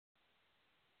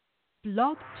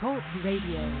Blog Talk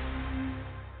Radio.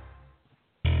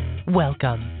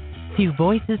 Welcome to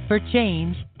Voices for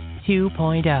Change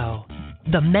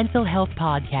 2.0, the mental health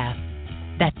podcast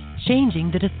that's changing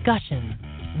the discussion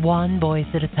one voice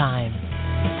at a time,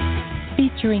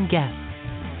 featuring guests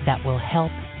that will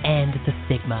help end the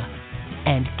stigma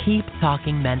and keep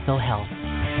talking mental health.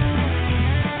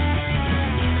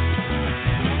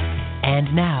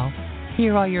 And now,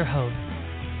 here are your hosts,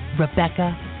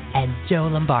 Rebecca and Joe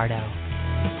Lombardo.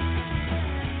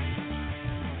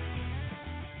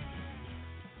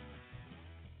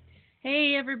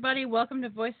 Hey everybody, welcome to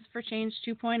Voices for Change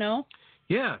 2.0.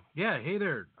 Yeah, hey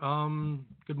there.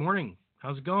 Good morning.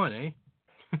 How's it going, eh?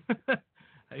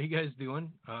 How you guys doing?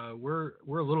 We're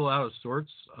a little out of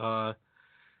sorts, but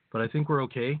I think we're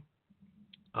okay.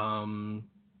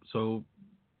 So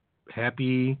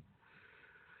happy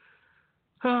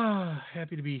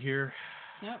to be here.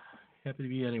 Yep. Happy to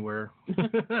be anywhere.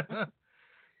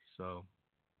 So.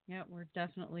 Yeah, we're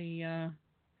definitely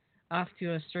off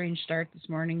to a strange start this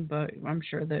morning, but I'm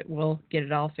sure that we'll get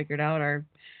it all figured out. Our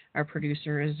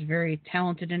producer is a very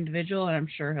talented individual, and I'm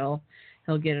sure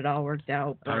he'll get it all worked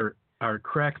out. But... Our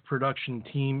crack production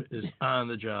team is on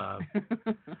the job.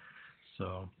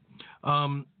 So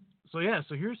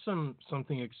here's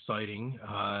something exciting.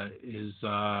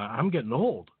 I'm getting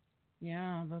old.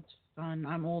 Yeah, that's fun.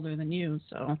 I'm older than you,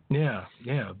 so. Yeah,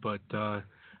 but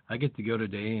I get to go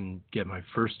today and get my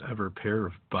first ever pair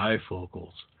of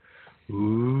bifocals.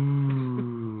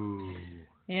 Ooh.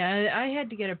 Yeah, I had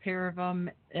to get a pair of them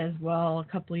as well a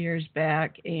couple of years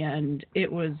back, and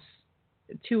it was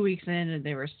 2 weeks in, and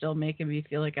they were still making me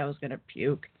feel like I was going to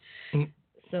puke.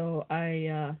 So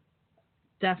I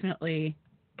definitely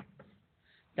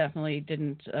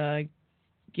didn't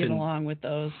get along with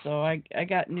those. So I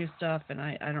got new stuff, and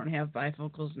I don't have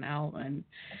bifocals now, and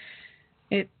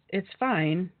it's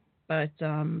fine, but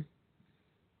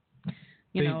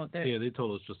they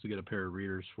told us just to get a pair of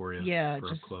readers for you. Yeah, for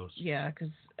just up close. Yeah, because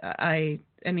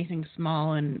anything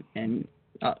small and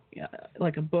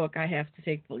like a book, I have to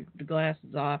take the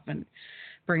glasses off and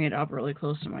bring it up really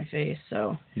close to my face.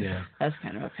 So yeah, that's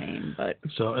kind of a pain. But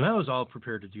and I was all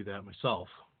prepared to do that myself,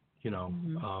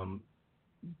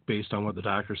 based on what the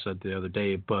doctor said the other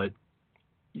day. But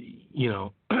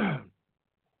well,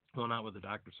 not what the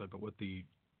doctor said, but what the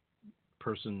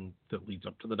person that leads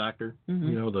up to the doctor,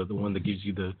 the one that gives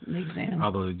you the exam,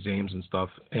 all the exams and stuff.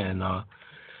 And I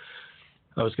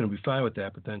was going to be fine with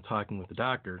that, but then talking with the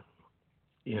doctor,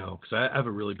 because I have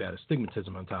a really bad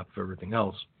astigmatism on top of everything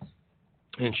else.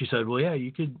 And she said, well, yeah,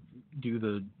 you could do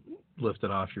the lift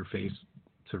it off your face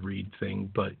to read thing,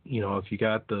 but if you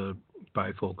got the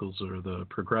bifocals or the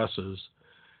progressives,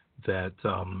 that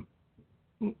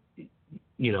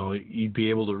you'd be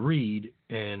able to read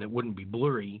and it wouldn't be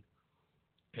blurry,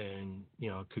 and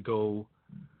it could go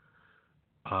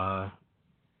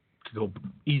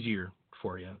easier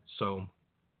for you. So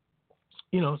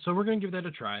so we're gonna give that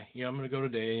a try. I'm gonna go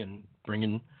today and bring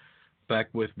in back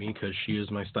with me because she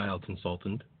is my style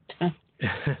consultant,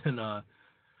 and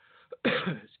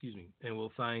excuse me, and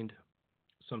we'll find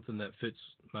something that fits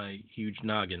my huge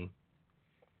noggin.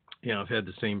 I've had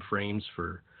the same frames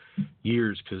for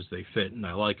years because they fit and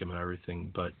I like them and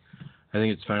everything, but I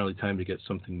think it's finally time to get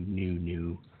something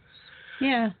new.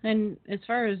 Yeah, and as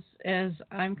far as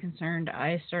I'm concerned,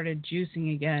 I started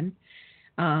juicing again.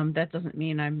 That doesn't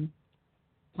mean I'm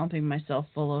pumping myself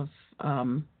full of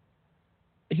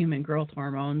human growth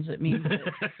hormones. It means that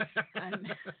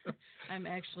I'm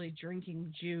actually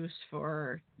drinking juice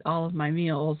for all of my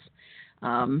meals,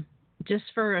 just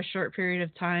for a short period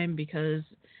of time, because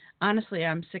honestly,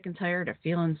 I'm sick and tired of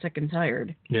feeling sick and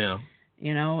tired. Yeah.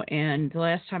 And the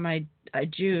last time I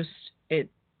juiced, it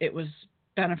was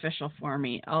beneficial for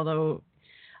me. Although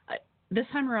this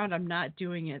time around, I'm not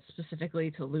doing it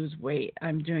specifically to lose weight.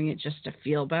 I'm doing it just to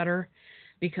feel better,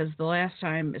 because the last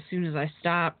time, as soon as I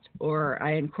stopped or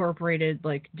I incorporated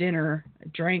like dinner,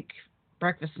 drank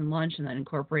breakfast and lunch, and then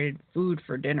incorporated food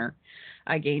for dinner,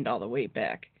 I gained all the weight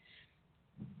back.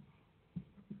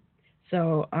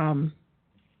 So,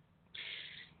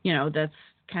 that's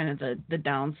kind of the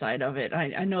downside of it.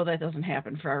 I know that doesn't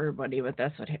happen for everybody, but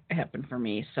that's what happened for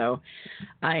me. So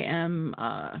I am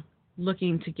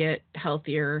looking to get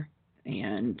healthier,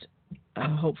 and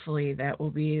hopefully that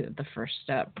will be the first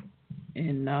step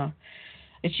in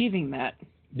achieving that.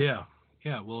 Yeah.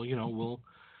 Well,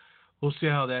 we'll see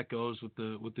how that goes with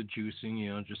the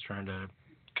juicing. Just trying to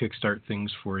kickstart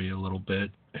things for you a little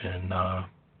bit, and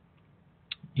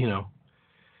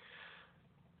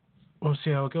we'll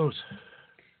see how it goes.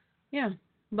 Yeah.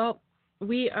 Well,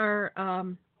 we are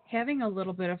having a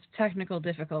little bit of technical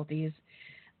difficulties.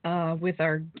 with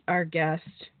our guest.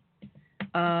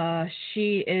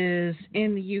 She is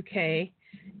in the UK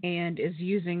and is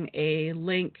using a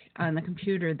link on the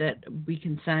computer that we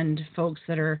can send folks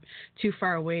that are too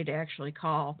far away to actually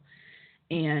call.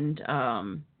 And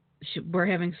we're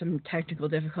having some technical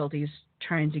difficulties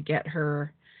trying to get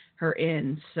her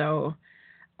in. So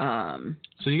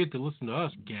you get to listen to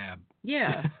us gab.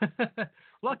 Yeah.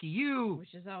 Lucky you.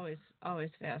 Which is always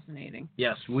fascinating.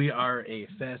 Yes, we are a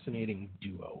fascinating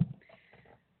duo.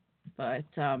 But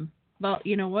well,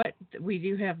 you know what? We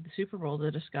do have the Super Bowl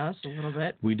to discuss a little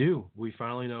bit. We do. We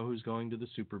finally know who's going to the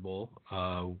Super Bowl.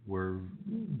 We're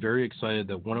very excited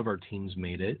that one of our teams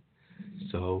made it.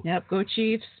 So yep, go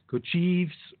Chiefs. Go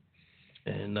Chiefs.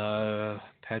 And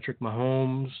Patrick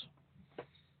Mahomes.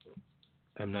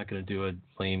 I'm not going to do a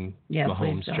lame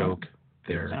Mahomes joke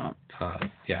there.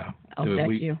 Yeah. I'll deck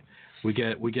you. We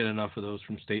get enough of those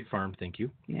from State Farm, thank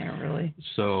you. Yeah, really.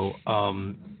 So,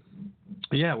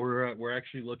 yeah, we're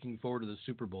actually looking forward to the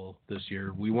Super Bowl this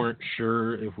year. We weren't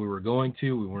sure if we were going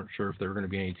to. We weren't sure if there were going to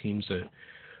be any teams that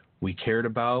we cared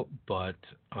about, but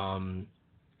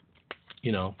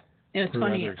you know, we're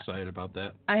funny. rather excited about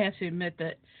that. I have to admit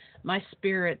that my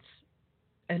spirits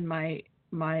and my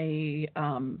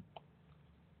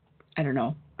I don't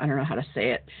know how to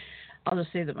say it. I'll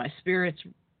just say that my spirits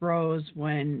rose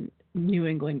when New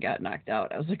England got knocked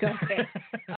out. I was like, okay,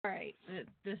 all right,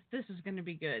 this is going to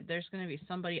be good. There's going to be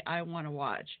somebody I want to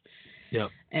watch.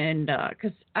 Yep. And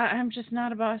because I'm just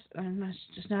not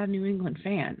just not a New England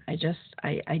fan. I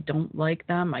don't like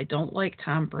them. I don't like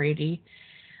Tom Brady.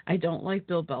 I don't like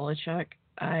Bill Belichick.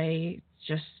 I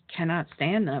just cannot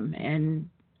stand them. And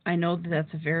I know that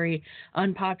that's a very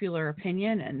unpopular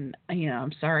opinion, and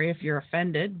I'm sorry if you're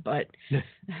offended, but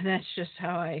that's just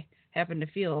how I happen to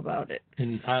feel about it.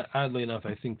 And oddly enough,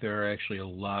 I think there are actually a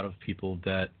lot of people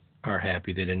that are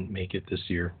happy they didn't make it this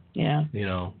year. Yeah.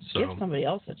 So give somebody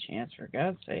else a chance, for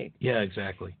God's sake. Yeah,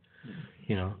 exactly.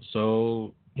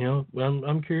 So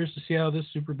I'm curious to see how this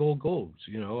Super Bowl goes.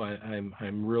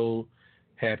 I'm real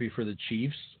happy for the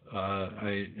Chiefs.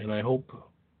 I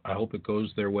hope it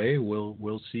goes their way.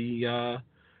 We'll see. I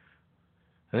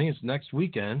think it's next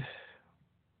weekend.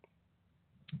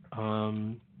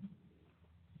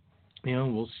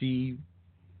 We'll see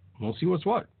what's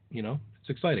what. It's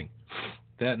exciting.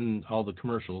 That and all the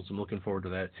commercials. I'm looking forward to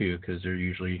that too because they're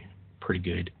usually pretty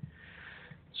good.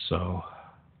 So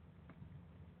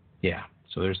yeah.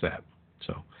 So there's that.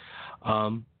 So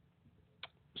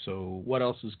what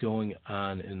else is going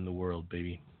on in the world,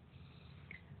 baby?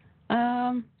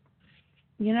 I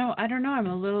don't know. I'm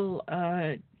a little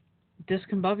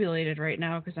discombobulated right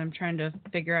now because I'm trying to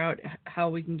figure out how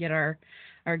we can get our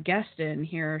guest in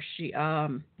here. She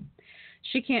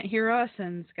can't hear us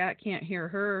and Scott can't hear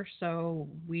her, so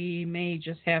we may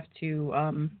just have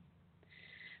to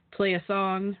play a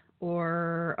song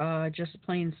or just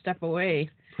plain step away.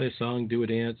 Play a song, do a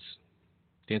dance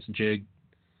a jig.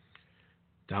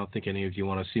 I don't think any of you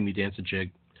want to see me dance a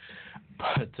jig.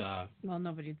 But well,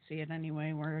 nobody'd see it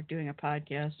anyway. We're doing a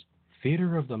podcast.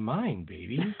 Theater of the mind,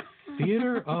 baby.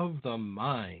 Theater of the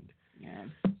mind. Yeah.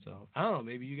 So I don't know.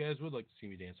 Maybe you guys would like to see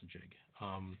me dance a jig.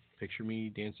 Picture me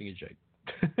dancing a jig.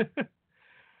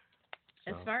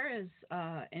 As far as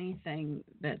anything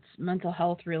that's mental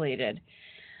health related,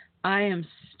 I am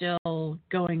still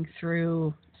going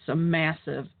through some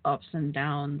massive ups and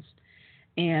downs,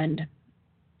 and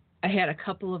I had a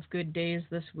couple of good days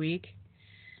this week.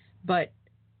 But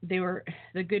the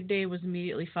good day was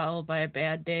immediately followed by a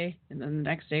bad day, and then the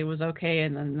next day was okay,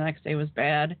 and then the next day was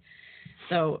bad.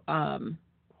 So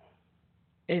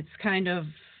it's kind of,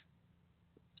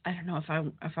 I don't know if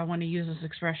I want to use this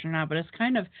expression or not, but it's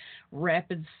kind of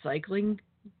rapid cycling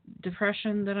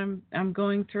depression that I'm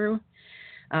going through.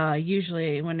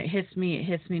 Usually when it hits me,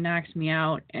 knocks me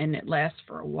out, and it lasts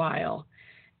for a while.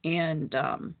 And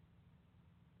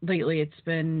lately it's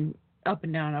been up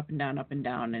and down, up and down, up and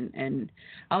down. And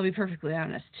I'll be perfectly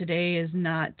honest, today is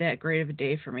not that great of a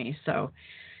day for me. So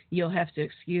you'll have to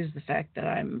excuse the fact that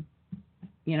I'm,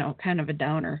 kind of a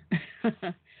downer.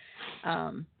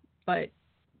 But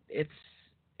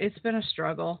it's been a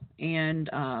struggle.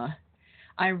 And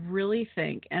I really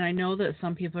think, and I know that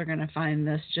some people are going to find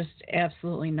this just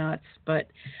absolutely nuts, but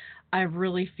I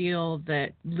really feel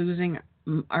that losing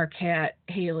our cat,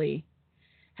 Haley,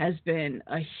 has been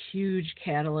a huge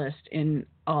catalyst in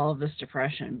all of this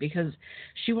depression, because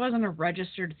she wasn't a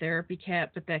registered therapy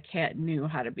cat, but that cat knew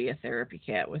how to be a therapy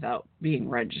cat without being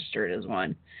registered as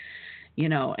one,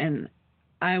 and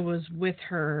I was with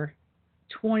her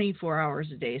 24 hours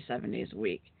a day, 7 days a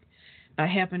week. I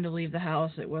happened to leave the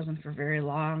house. It wasn't for very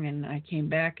long, and I came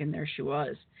back, and there she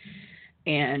was.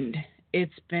 And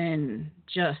it's been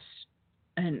just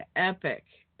an epic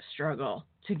struggle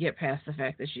to get past the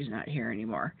fact that she's not here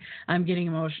anymore. I'm getting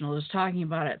emotional just talking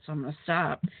about it, so I'm going to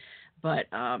stop. But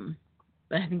I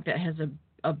think that has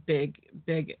a big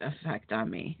effect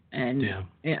on me. And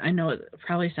I know it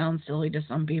probably sounds silly to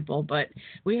some people, but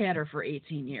we had her for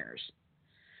 18 years.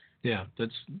 Yeah,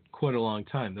 that's quite a long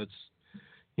time. That's,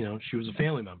 she was a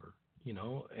family member,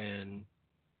 and,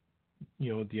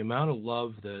 the amount of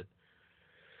love that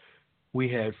we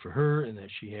had for her and that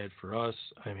she had for us,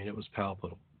 I mean, it was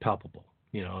palpable,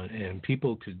 and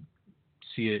people could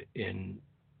see it in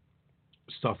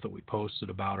stuff that we posted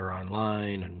about her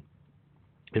online, and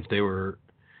if they were,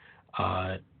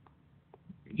 in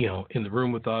the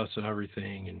room with us and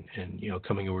everything, and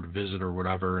coming over to visit or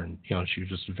whatever, and she was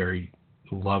just a very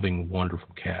loving, wonderful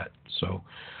cat. So,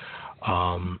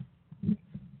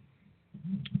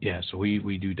 so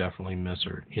we do definitely miss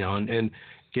her, and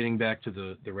getting back to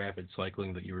the rapid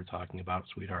cycling that you were talking about,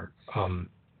 sweetheart,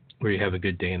 where you have a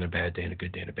good day and a bad day and a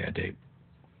good day and a bad day.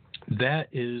 That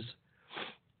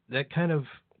kind of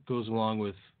goes along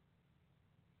with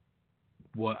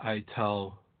what I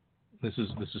tell. This is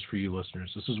for you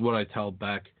listeners. This is what I tell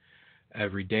Beck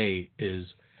every day is,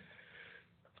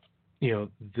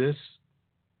 this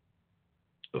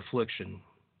affliction,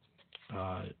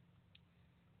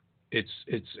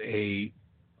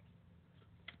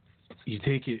 you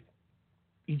take it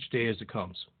each day as it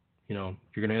comes. You're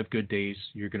going to have good days,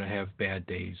 you're going to have bad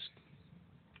days,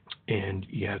 and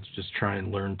you have to just try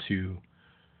and learn to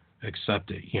accept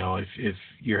it. If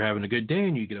you're having a good day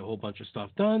and you get a whole bunch of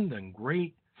stuff done, then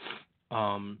great.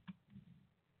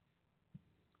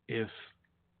 If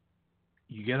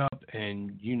you get up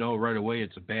and right away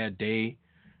it's a bad day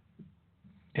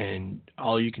and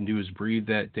all you can do is breathe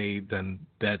that day, then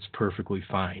that's perfectly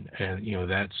fine. And,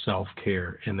 that's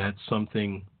self-care. And that's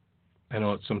something, I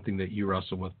know it's something that you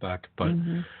wrestle with, Beck, but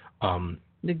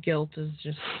the guilt is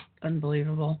just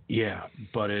unbelievable. Yeah,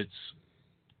 but it's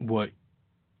what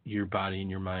your body and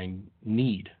your mind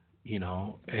need,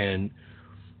 and,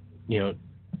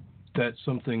 that's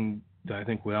something that I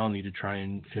think we all need to try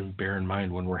and bear in mind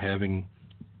when we're having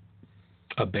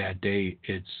a bad day.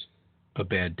 It's a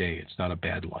bad day. It's not a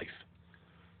bad life,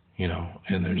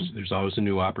 and there's always a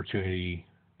new opportunity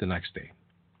the next day.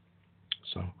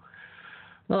 So.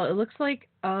 Well, it looks like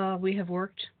we have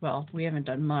worked. Well, we haven't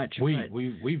done much.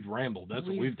 We've rambled. That's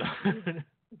what we've done.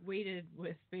 Waited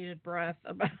with bated breath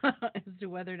about as to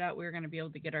whether or not we were going to be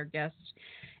able to get our guests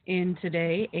in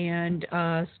today, and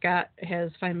Scott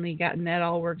has finally gotten that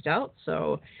all worked out.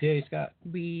 So, yay, Scott!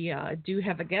 We do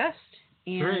have a guest,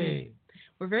 and Hooray.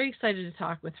 We're very excited to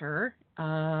talk with her.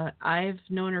 I've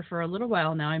known her for a little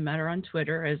while now. I met her on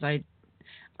Twitter, as I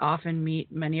often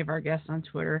meet many of our guests on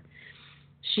Twitter.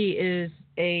 She is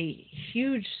a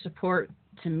huge support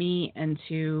to me and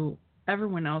to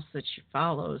everyone else that she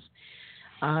follows.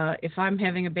 If I'm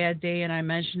having a bad day and I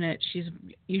mention it, she's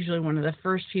usually one of the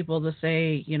first people to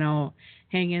say,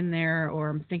 hang in there, or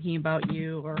I'm thinking about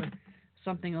you, or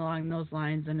something along those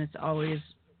lines. And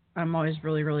I'm always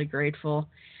really, really grateful.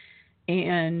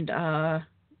 And,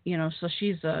 so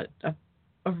she's a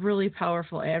really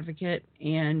powerful advocate,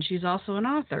 and she's also an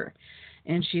author.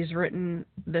 And she's written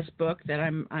this book that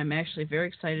I'm actually very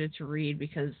excited to read,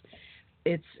 because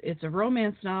it's a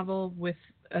romance novel with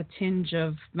a tinge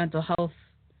of mental health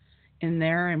in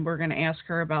there, and we're going to ask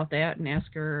her about that and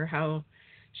ask her how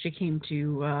she came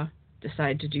to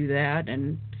decide to do that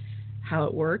and how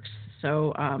it works.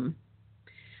 So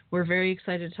we're very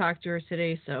excited to talk to her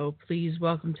today, so please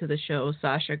welcome to the show,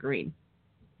 Sasha Green.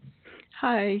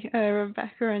 Hi,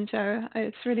 Rebecca and Joe.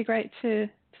 It's really great to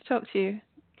talk to you.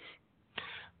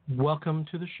 Welcome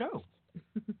to the show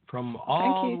from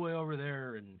all the way over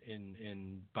there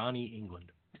in Bonnie,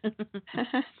 England.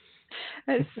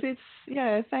 Thank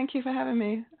you for having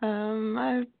me.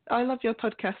 I love your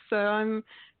podcast, so I'm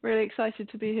really excited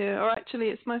to be here. Or actually,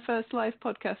 it's my first live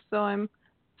podcast, so I'm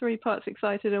 3 parts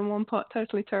excited and 1 part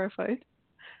totally terrified.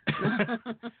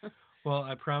 Well,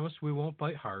 I promise we won't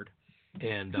bite hard,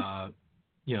 and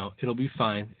it'll be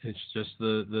fine. It's just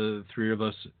the 3 of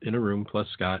us in a room plus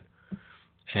Scott.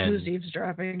 And who's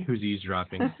eavesdropping?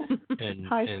 And,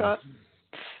 Hi, Scott.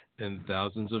 And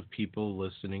thousands of people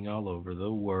listening all over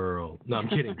the world. No, I'm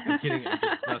kidding. I'm just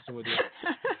messing with you.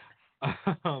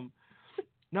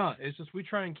 No, it's just we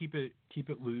try and keep it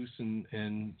loose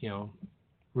and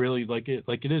really like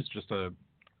it is just a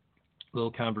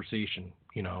little conversation.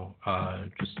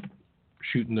 Just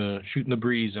shooting the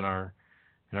breeze in our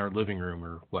living room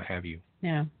or what have you.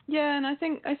 Yeah. Yeah, and I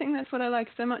think that's what I like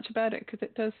so much about it,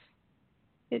 because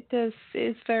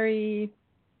it's very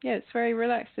yeah, it's very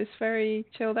relaxed. It's very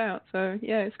chilled out. So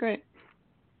yeah, it's great.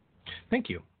 Thank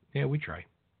you. Yeah, we try.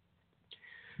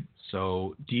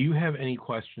 So, do you have any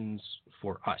questions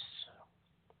for us?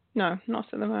 No, not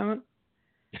at the moment.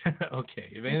 Okay.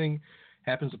 If anything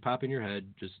happens to pop in your head,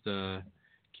 just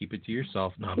keep it to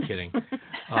yourself. No, I'm kidding.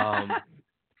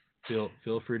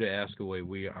 Feel free to ask away.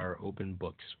 We are open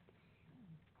books.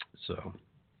 So.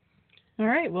 All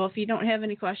right. Well, if you don't have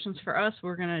any questions for us,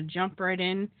 we're going to jump right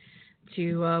in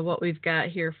to what we've got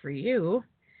here for you.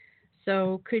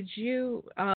 So could you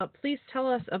please tell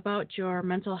us about your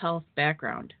mental health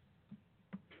background?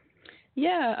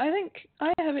 Yeah, I think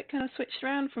I have it kind of switched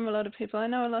around from a lot of people. I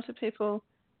know a lot of people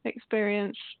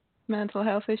experience mental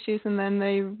health issues and then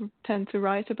they tend to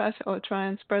write about it or try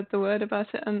and spread the word about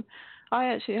it. And I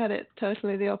actually had it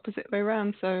totally the opposite way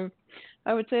around. So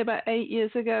I would say about 8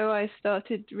 years ago, I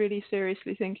started really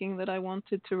seriously thinking that I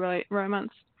wanted to write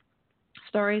romance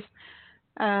stories.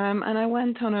 And I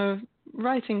went on a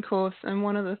writing course, and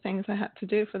one of the things I had to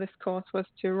do for this course was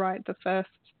to write the first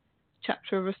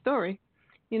chapter of a story,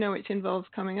 which involves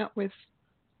coming up with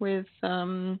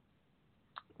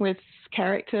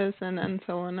characters and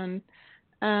so on.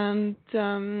 And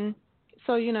so,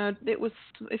 it was,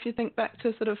 if you think back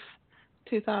to sort of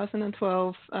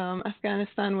 2012,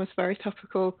 Afghanistan was very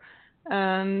topical,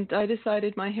 and I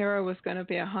decided my hero was going to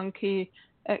be a hunky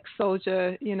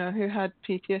ex-soldier, who had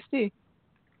PTSD.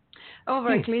 All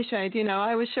very cliched,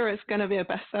 I was sure it's going to be a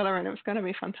bestseller and it was going to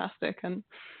be fantastic. And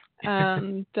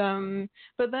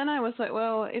but then I was like,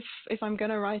 well, if I'm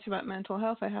going to write about mental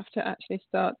health, I have to actually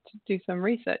start to do some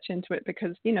research into it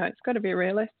because, it's got to be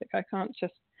realistic. I can't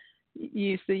just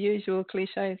use the usual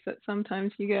cliches that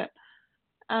sometimes you get.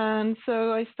 And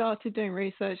so I started doing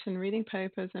research and reading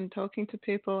papers and talking to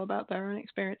people about their own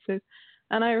experiences.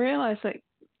 And I realized like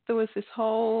there was this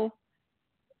whole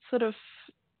sort of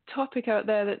topic out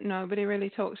there that nobody really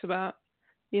talks about.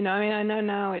 I know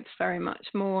now it's very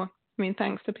much more,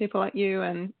 thanks to people like you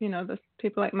and, there's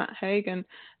people like Matt Haig and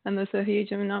there's a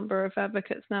huge number of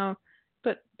advocates now.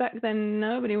 But back then,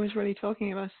 nobody was really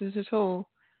talking about it at all.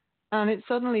 And it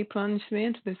suddenly plunged me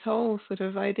into this whole sort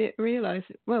of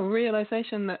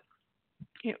realization that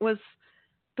there was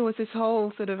this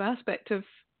whole sort of aspect of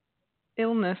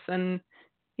illness and,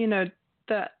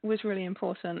 that was really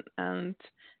important. And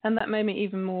that made me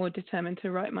even more determined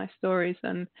to write my stories.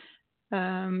 And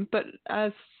but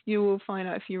as you will find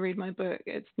out if you read my book,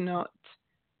 it's not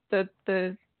the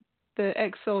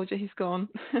ex-soldier. He's gone.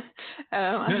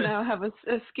 I now have a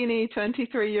skinny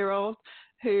 23-year-old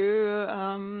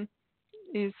who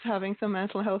is having some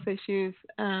mental health issues,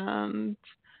 and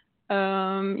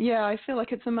I feel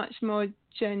like it's a much more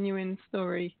genuine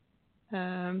story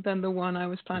than the one I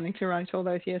was planning to write all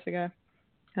those years ago.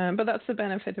 But that's the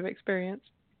benefit of experience.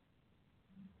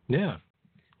 Yeah.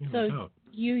 So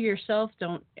you yourself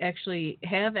don't actually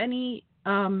have any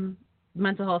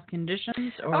mental health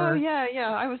conditions? Or? Oh, yeah.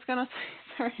 I was going to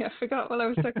say, sorry, I forgot while I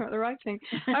was talking about the writing.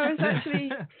 I was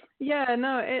actually,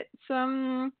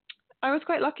 I was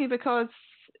quite lucky because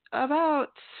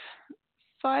about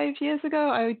 5 years ago,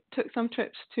 I took some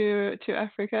trips to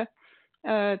Africa,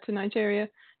 to Nigeria,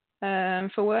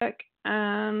 for work,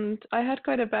 and I had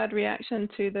quite a bad reaction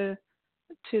to the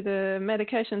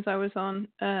medications I was on.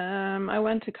 I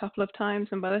went a couple of times,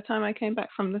 and by the time I came back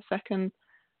from the second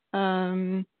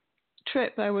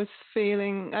trip, I was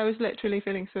literally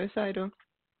feeling suicidal. Wow.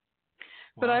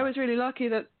 But I was really lucky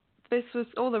that this was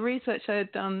all the research I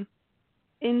had done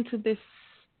into this,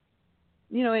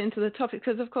 into the topic.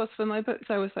 Because of course, for my books,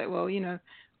 I was like, well,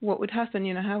 what would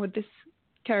happen? How would this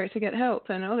character get help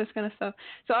and all this kind of stuff.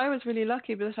 So I was really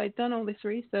lucky because I'd done all this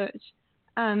research,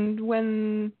 and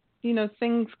when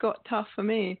things got tough for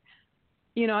me,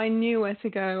 I knew where to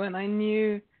go, and I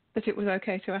knew that it was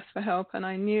okay to ask for help, and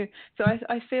I knew. So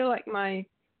I feel like my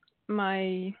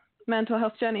mental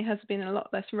health journey has been a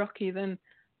lot less rocky than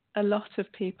a lot of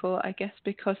people, I guess,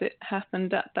 because it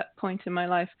happened at that point in my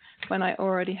life when I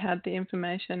already had the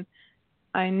information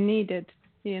I needed.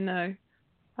 It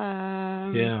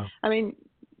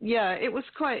was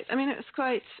quite.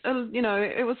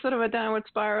 It was sort of a downward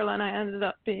spiral, and I ended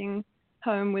up being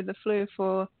home with the flu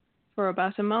for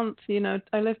about a month.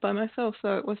 I lived by myself,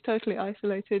 so it was totally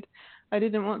isolated. I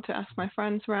didn't want to ask my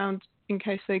friends around in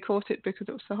case they caught it because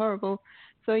it was so horrible.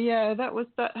 So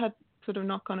that had sort of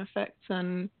knock-on effects,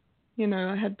 and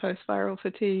I had post-viral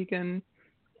fatigue and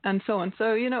so on.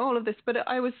 So all of this, but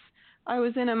I was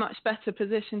in a much better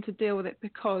position to deal with it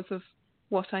because of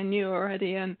what I knew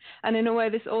already, and in a way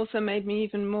this also made me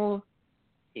even more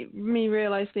me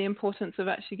realize the importance of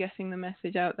actually getting the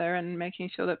message out there and making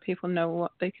sure that people know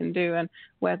what they can do and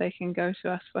where they can go to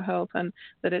ask for help, and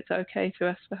that it's okay to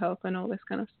ask for help and all this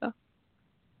kind of stuff.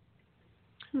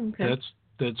 Okay.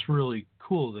 That's really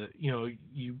cool that, you know,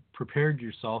 you prepared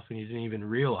yourself and you didn't even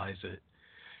realize it.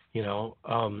 You know,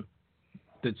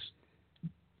 that's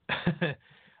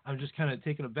I'm just kind of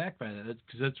taken aback by that,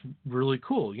 because that's really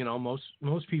cool. You know,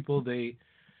 most people, they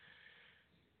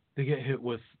get hit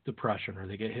with depression, or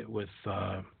they get hit with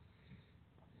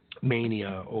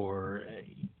mania, or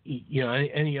you know,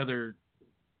 any other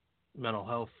mental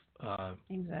health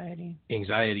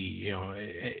anxiety, you know,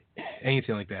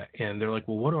 anything like that, and they're like,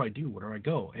 well, what do I do? Where do I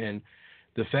go? And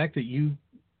the fact that you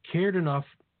cared enough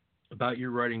about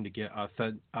your writing to get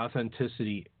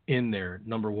authenticity in there,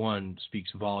 number one,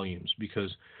 speaks volumes, because,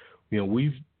 you know,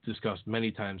 we've discussed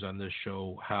many times on this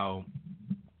show how,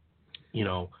 you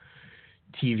know,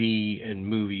 TV and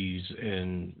movies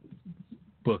and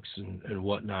books and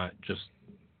whatnot just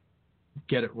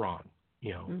get it wrong,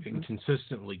 you know, and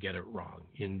consistently get it wrong,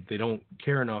 and they don't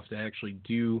care enough to actually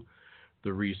do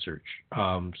the research.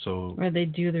 Or they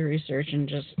do the research and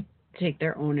just take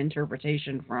their own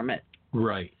interpretation from it.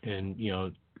 Right, and, you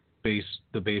know,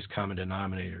 the base common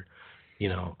denominator, you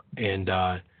know, and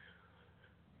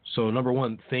so number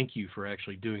one, thank you for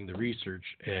actually doing the research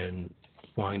and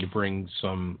wanting to bring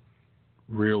some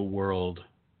real world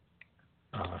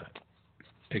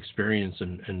experience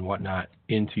and whatnot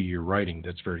into your writing.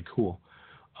 That's very cool.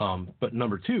 But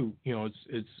number two, you know,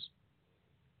 it's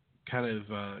kind of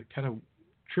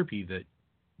trippy that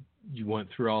you went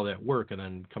through all that work and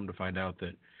then come to find out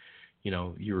that, you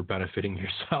know, you were benefiting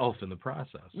yourself in the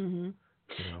process. Mm-hmm.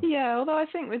 You know? Yeah, although I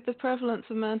think with the prevalence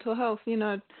of mental health, you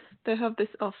know, they have this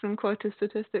often quoted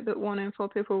statistic that 1 in 4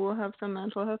 people will have some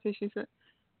mental health issues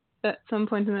at some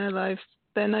point in their lives.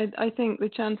 Then I think the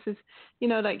chances, you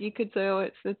know, like you could say, oh,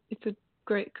 it's a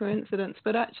great coincidence,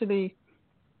 but actually,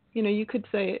 you know, you could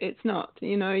say it's not.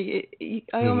 You know, I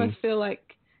almost feel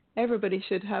like everybody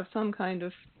should have some kind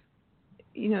of,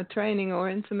 you know, training or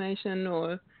information,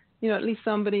 or, you know, at least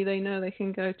somebody they know they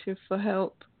can go to for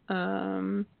help,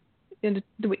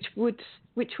 which would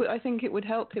I think it would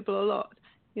help people a lot.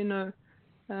 You know,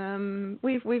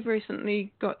 we've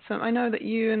recently got some. I know that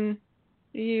you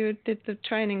did the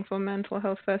training for mental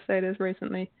health first aiders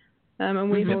recently, and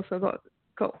we've also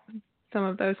got some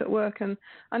of those at work, and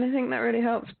I think that really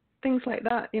helps. Things like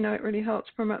that, you know, it really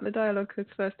helps promote the dialogue,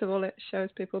 because first of all, it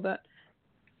shows people that,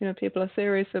 you know, people are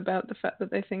serious about the fact that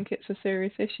they think it's a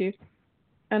serious issue,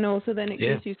 and also then it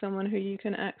gives you someone who you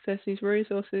can access these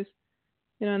resources,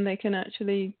 you know, and they can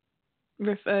actually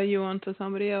refer you on to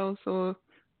somebody else, or,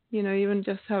 you know, even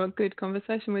just have a good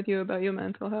conversation with you about your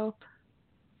mental health.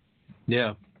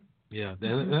 Yeah.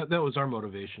 That was our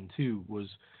motivation too. Was,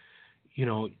 you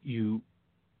know, you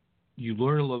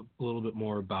learn a little bit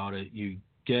more about it. You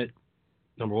get,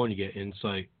 number one, you get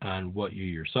insight on what you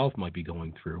yourself might be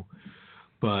going through,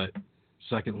 but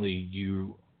secondly,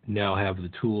 you now have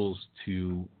the tools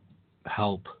to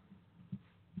help,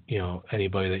 you know,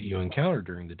 anybody that you encounter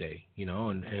during the day, you know,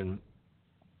 and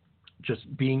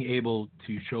just being able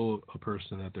to show a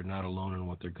person that they're not alone in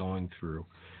what they're going through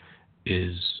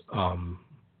is,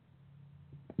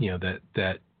 you know,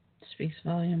 that speaks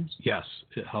volumes. Yes,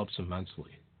 it helps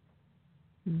immensely.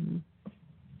 Mm-hmm.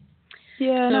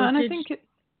 Yeah, so I think it.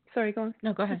 Sorry, go on.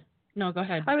 No, go ahead.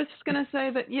 I was just going to say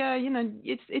that, yeah, you know,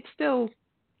 it's still,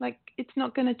 like, it's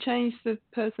not going to change the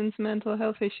person's mental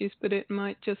health issues, but it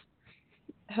might just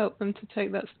help them to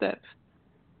take that step,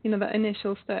 you know, that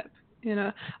initial step. You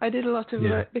know, I did a lot of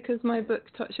work, because my book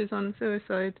touches on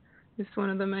suicide. It's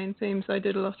one of the main themes. I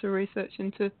did a lot of research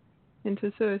into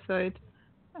suicide,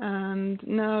 and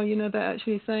now, you know, they're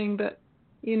actually saying that,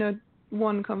 you know,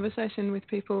 one conversation with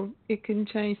people, it can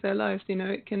change their lives. You know,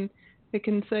 it can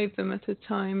save them at a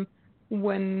time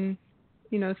when,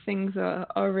 you know, things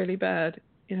are really bad.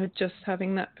 You know, just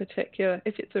having that particular,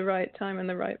 if it's the right time and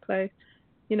the right place.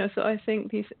 You know, so I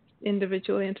think these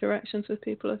individual interactions with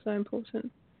people are so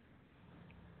important.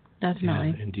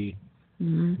 Definitely. Yeah, indeed.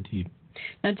 Mm-hmm. Indeed.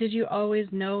 Now, did you always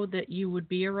know that you would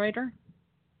be a writer?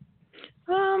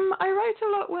 I wrote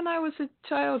a lot when I was a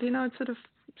child, you know, sort of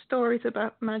stories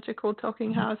about magical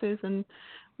talking houses and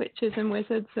witches and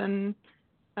wizards, and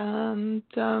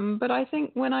but I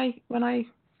think when I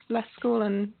left school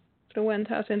and sort of went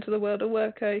out into the world of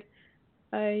work, I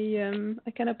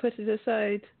kind of put it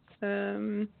aside,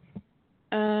 but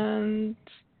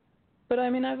I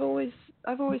mean, I've always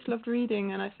loved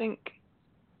reading, and I think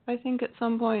at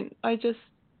some point I just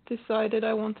decided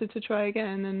I wanted to try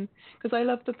again, and because I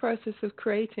love the process of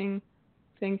creating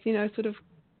things, you know, sort of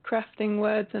crafting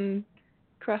words and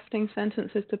crafting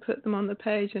sentences to put them on the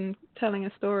page and telling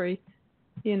a story,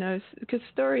 because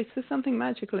stories, there's something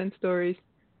magical in stories.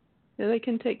 They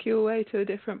can take you away to a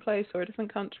different place or a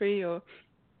different country, or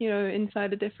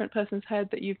inside a different person's head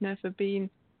that you've never been.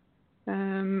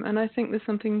 And I think there's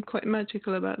something quite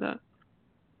magical about that.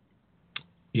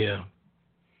 Yeah,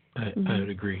 I would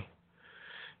agree.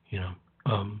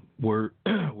 We're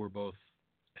both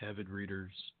avid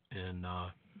readers, and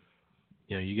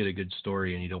you get a good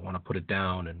story and you don't want to put it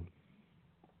down, and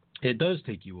it does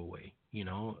take you away. You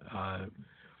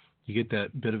get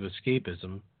that bit of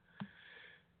escapism,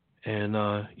 and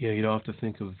you don't have to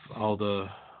think of all the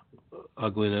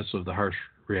ugliness of the harsh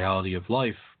reality of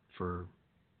life for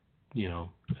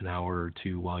an hour or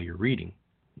two while you're reading,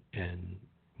 and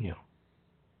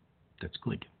that's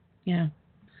click. Yeah.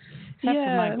 Except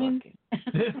for my book.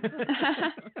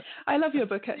 I love your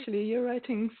book, actually. Your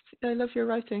writing, I love your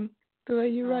writing. The way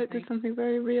you write, there's something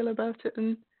very real about it,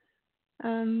 and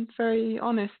very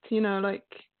honest.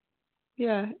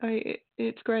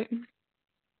 It's great.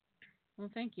 Well,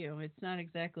 thank you. It's not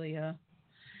exactly a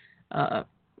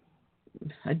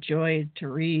joy to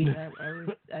read.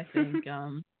 I think,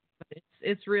 but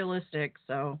it's realistic.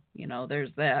 So there's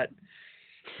that.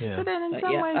 Yeah. But then, in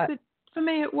some ways, for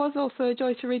me, it was also a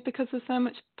joy to read because there's so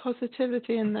much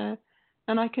positivity in there,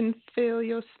 and I can feel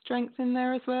your strength in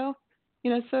there as well.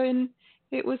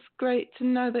 It was great to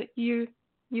know that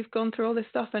you've gone through all this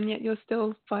stuff, and yet you're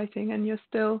still fighting, and you're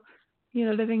still,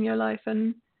 living your life.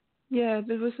 And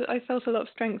I felt a lot of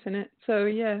strength in it. So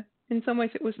in some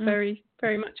ways, it was very,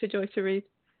 very much a joy to read.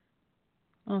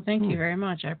 Well, thank you very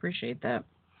much. I appreciate that.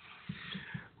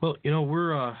 Well,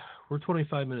 we're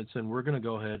 25 minutes in. We're going to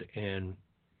go ahead and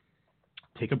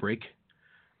take a break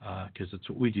because that's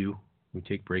what we do. We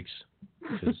take breaks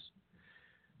because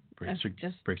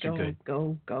breaks are good.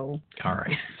 Go. All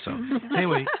right. So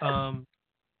anyway,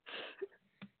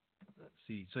 let's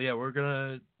see. So we're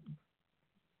gonna.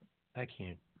 I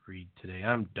can't read today.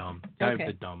 I'm dumb. Okay. I'm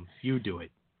the dumb. You do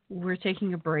it. We're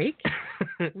taking a break.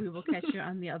 We will catch you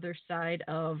on the other side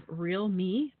of Real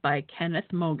Me by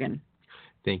Kenneth Mogan.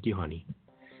 Thank you, honey.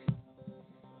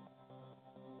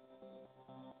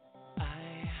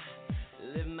 I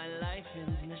live my life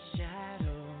in the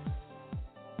shadows,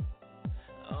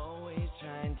 always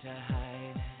trying to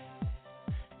hide.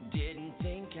 Didn't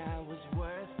think I was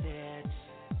worth it.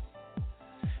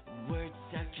 Words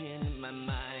stuck in my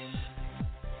mind,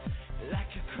 like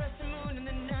a crescent moon in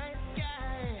the night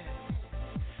sky.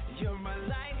 You're my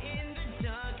light in the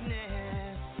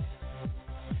darkness.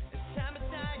 Side by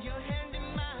side, your hand in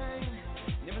mine.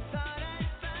 Never thought I'd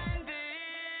find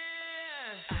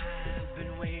this. I've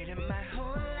been waiting my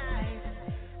whole life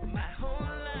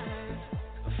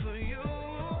for you.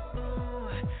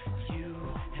 You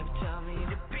have taught me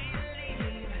to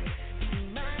believe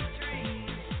in my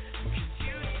dreams, 'cause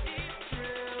you see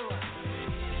through.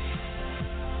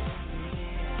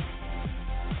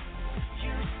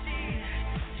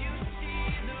 You see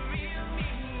the real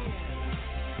me.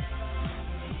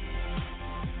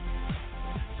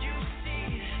 You see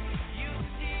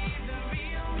the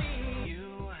real me. You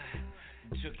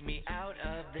took me out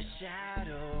of the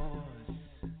shadows,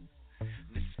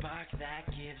 the spark that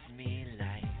gives me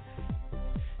life.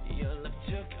 Your love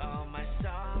took all my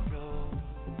sorrow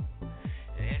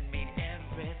and made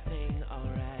everything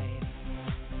alright.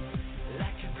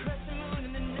 Like a crescent moon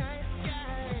in the night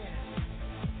sky,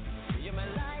 you're my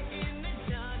light in the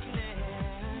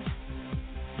darkness.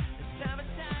 Side by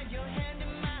side, your hand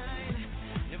in mine.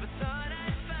 Never thought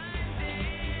I'd find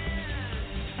this.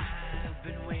 I've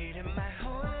been waiting my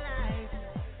whole life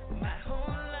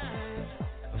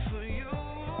for you.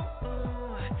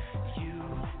 You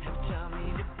have taught me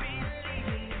to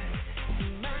believe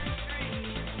in my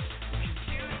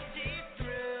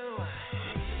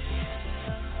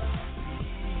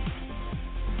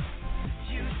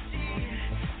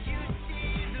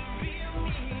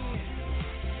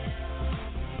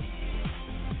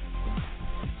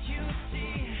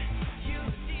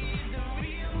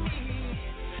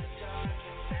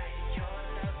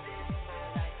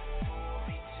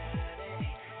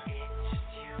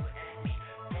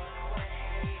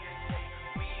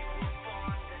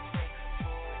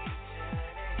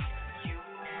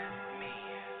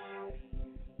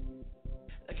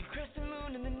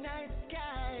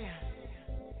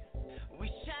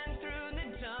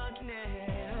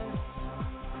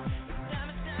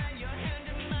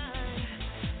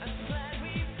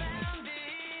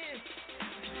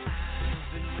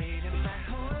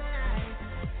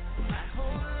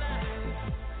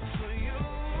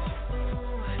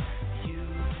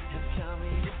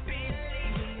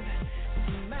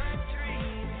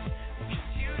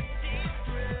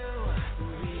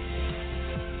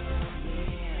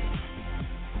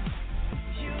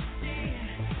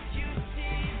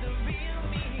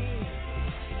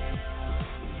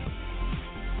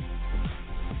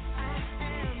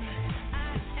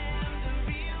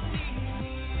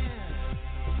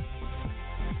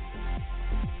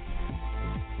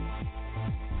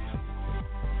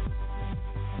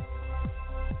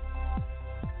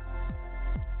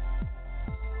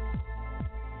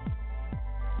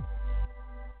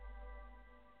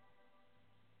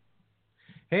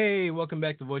Hey, welcome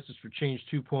back to Voices for Change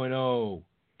 2.0.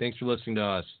 Thanks for listening to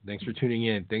us. Thanks for tuning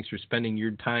in. Thanks for spending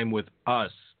your time with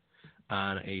us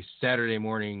on a Saturday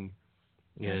morning.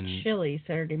 Chilly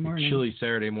Saturday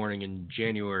morning In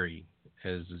January,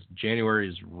 as January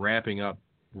is wrapping up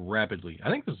rapidly. I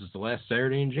think this is the last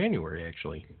Saturday in January,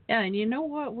 actually. Yeah, and you know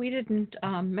what we didn't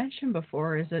mention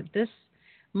before is that this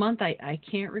month, I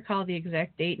can't recall the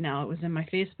exact date now. It was in my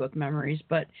Facebook memories,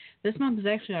 but this month is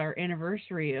actually our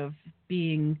anniversary of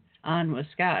being on with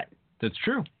Scott. That's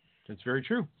true. That's very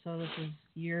true. So this is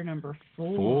year number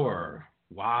 4. 4.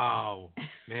 Wow.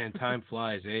 Man, time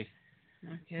flies, eh?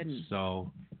 No kidding.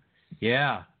 So,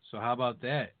 yeah. So how about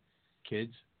that,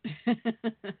 kids?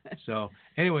 So,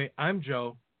 anyway, I'm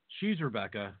Joe. She's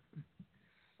Rebecca.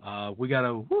 We got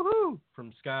a woohoo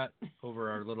from Scott over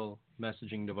our little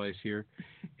messaging device here.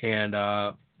 And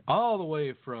all the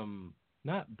way from,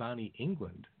 not Bonnie,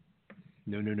 England.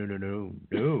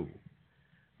 No.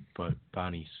 But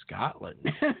Bonnie, Scotland.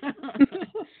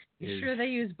 You sure they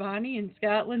use Bonnie in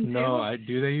Scotland too? No,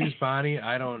 do they use Bonnie?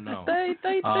 I don't know. They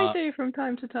do from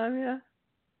time to time, yeah.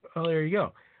 Oh, there you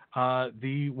go.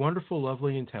 The wonderful,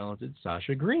 lovely, and talented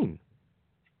Sasha Green.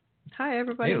 Hi,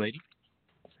 everybody. Hey, lady.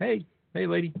 Hey,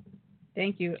 lady.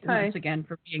 Thank you Hi. once again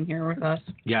for being here with us.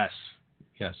 Yes.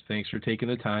 Thanks for taking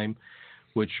the time,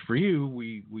 which for you,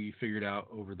 we figured out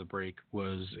over the break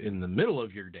was in the middle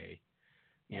of your day.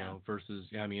 You know, versus,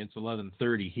 I mean, it's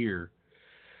 11:30 here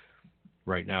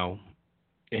right now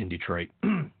in Detroit.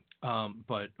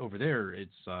 But over there,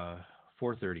 it's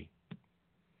 4:30.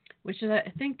 Which is,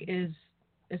 I think is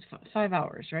 5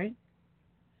 hours, right?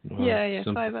 Well, Yeah,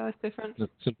 5 hours difference.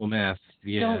 Simple math.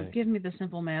 Yeah. Don't give me the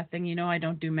simple math thing. You know I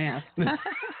don't do math.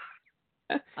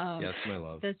 Yes, my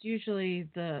love. That's usually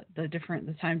the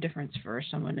time difference for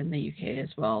someone in the UK as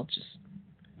well. Just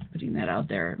putting that out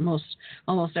there.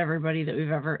 Almost everybody that we've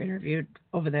ever interviewed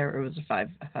over there, it was a 5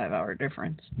 hour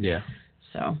difference. Yeah.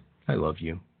 So I love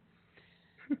you.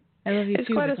 I love you it's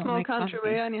too. quite a small country.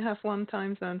 We only have one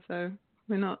time zone, so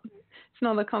it's not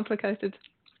that complicated.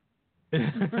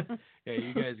 Yeah,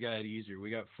 you guys got it easier. We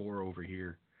got 4 over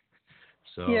here.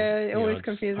 So yeah, it always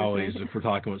confuses me. If we're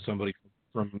talking with somebody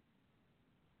from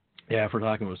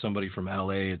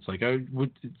LA, it's like,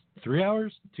 it's 3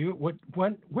 hours? 2? What?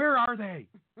 When? Where are they?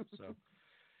 So,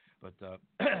 but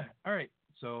all right.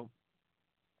 So,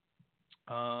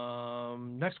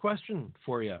 next question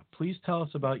for you. Please tell us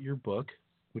about your book,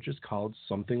 which is called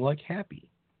Something Like Happy.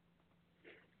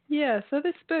 Yeah, so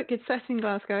this book is set in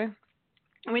Glasgow,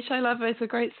 which I love. It's a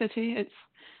great city.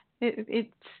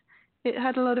 It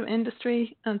had a lot of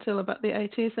industry until about the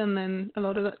 80s, and then a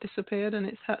lot of that disappeared, and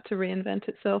it's had to reinvent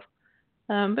itself.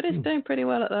 But it's doing pretty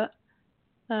well at that.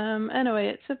 Anyway,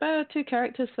 it's about 2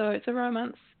 characters, so it's a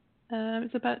romance.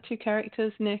 It's about 2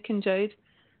 characters, Nick and Jade.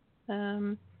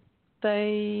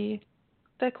 They're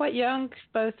quite young,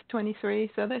 both 23,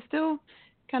 so they're still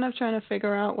kind of trying to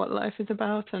figure out what life is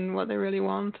about and what they really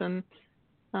want. And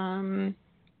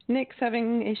Nick's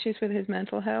having issues with his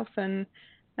mental health, and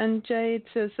Jade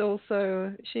is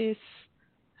also, she's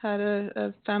had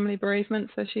a family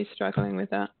bereavement, so she's struggling with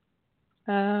that.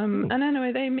 And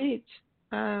anyway, they meet,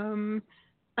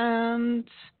 and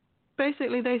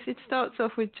basically it starts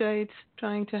off with Jade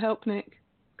trying to help Nick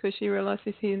because she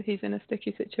realizes he's in a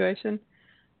sticky situation.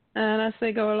 And as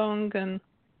they go along and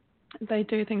they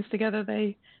do things together,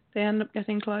 they end up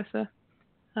getting closer.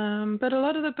 But a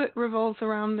lot of the book revolves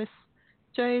around this.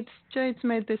 Jade's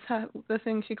made this the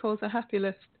thing she calls a happy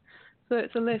list. So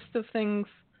it's a list of things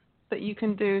that you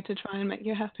can do to try and make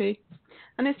you happy.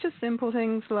 And it's just simple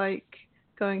things like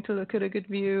going to look at a good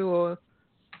view, or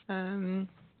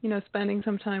spending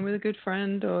some time with a good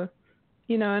friend, or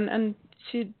and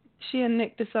she and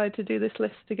Nick decide to do this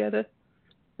list together.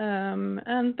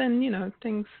 And then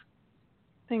things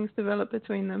develop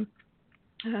between them.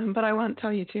 But I won't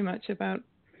tell you too much I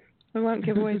won't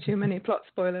give away too many plot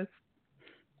spoilers.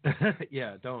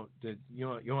 Yeah, don't.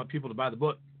 You want people to buy the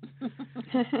book.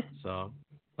 So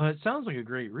it sounds like a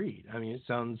great read. I mean, it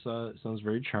sounds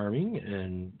very charming,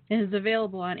 and it's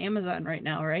available on Amazon right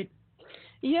now, right?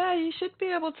 Yeah, you should be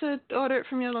able to order it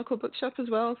from your local bookshop as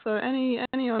well. So any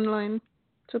online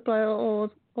supplier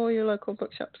or your local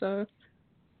bookshop. So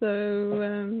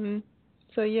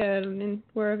yeah,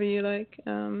 wherever you like.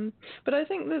 But I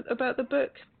think that about the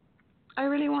book, I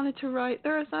really wanted to write.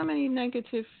 There are so many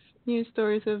negative news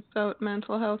stories about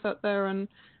mental health out there, and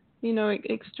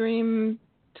extreme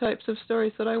types of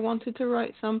stories, that I wanted to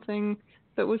write something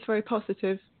that was very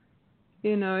positive.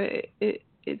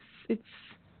 It's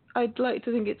I'd like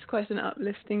to think it's quite an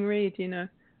uplifting read,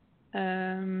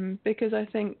 because I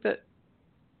think that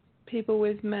people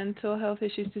with mental health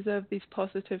issues deserve these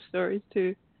positive stories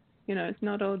too. It's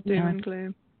not all doom and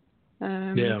gloom.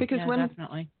 Because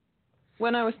definitely.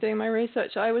 When I was doing my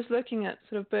research, I was looking at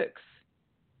sort of books,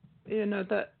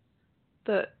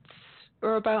 that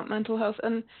were about mental health,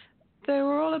 and they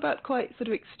were all about quite sort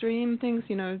of extreme things,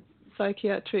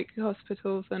 psychiatric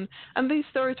hospitals, and these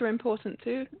stories are important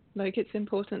too. Like, it's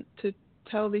important to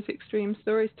tell these extreme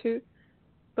stories too.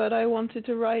 But I wanted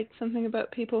to write something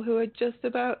about people who are just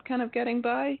about kind of getting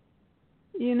by,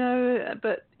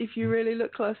 but if you really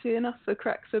look closely enough, the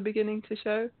cracks are beginning to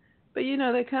show. But,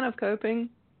 they're kind of coping,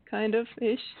 kind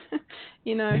of-ish,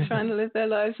 trying to live their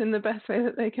lives in the best way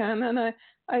that they can. And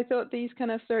I thought these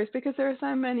kind of stories, because there are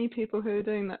so many people who are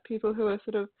doing that, people who are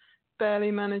sort of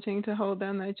barely managing to hold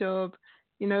down their job,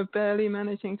 barely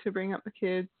managing to bring up the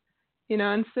kids,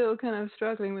 and still kind of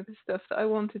struggling with this stuff, that I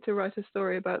wanted to write a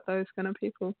story about those kind of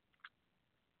people.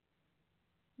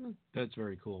 That's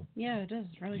very cool. Yeah, it is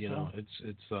really cool. It's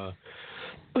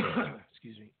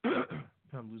excuse me,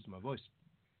 I'm losing my voice.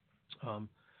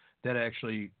 That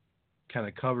actually kind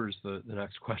of covers the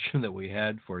next question that we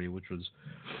had for you, which was,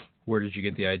 where did you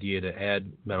get the idea to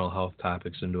add mental health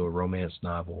topics into a romance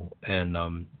novel? And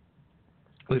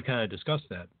we've kind of discussed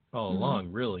that all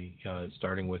along, really,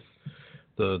 starting with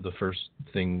the first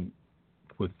thing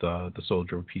with the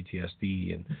soldier with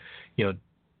PTSD, and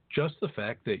just the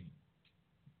fact that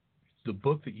the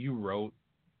book that you wrote,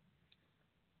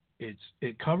 it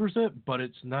covers it, but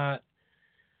it's not.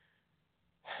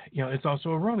 It's also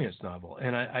a romance novel,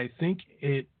 and I think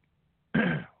it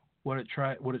what it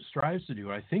strives to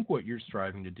do. I think what you're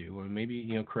striving to do, and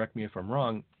maybe correct me if I'm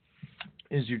wrong,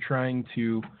 is you're trying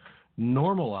to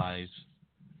normalize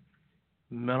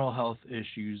mental health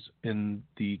issues in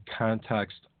the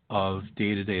context of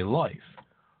day-to-day life,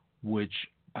 which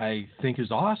I think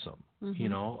is awesome.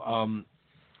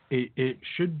 It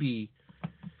should be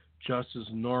just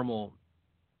as normal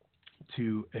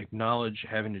to acknowledge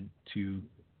having to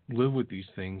live with these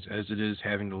things as it is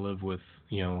having to live with,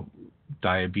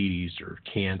 diabetes or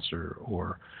cancer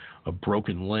or a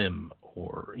broken limb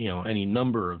or, any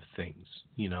number of things,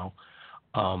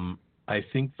 I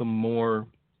think the more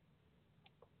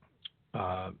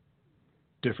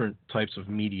different types of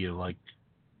media, like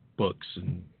books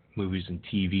and movies and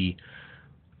TV,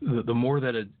 the more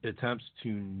that it attempts to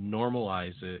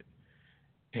normalize it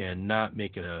and not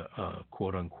make it a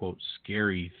quote-unquote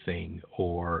scary thing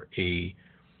or a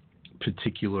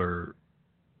particular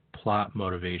plot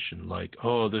motivation, like,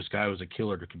 oh, this guy was a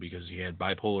killer because he had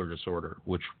bipolar disorder,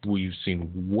 which we've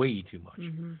seen way too much.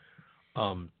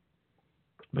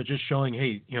 But just showing,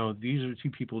 hey, these are two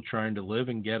people trying to live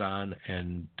and get on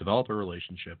and develop a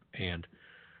relationship, and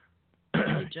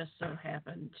it just so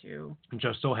happened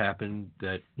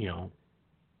that,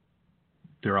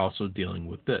 they're also dealing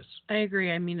with this. I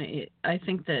agree. I mean, I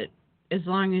think that as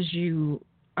long as you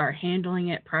are handling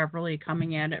it properly,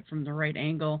 coming at it from the right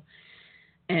angle,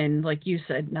 and like you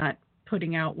said, not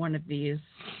putting out one of these,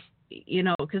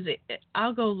 because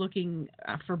I'll go looking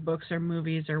for books or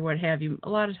movies or what have you. A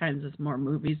lot of times it's more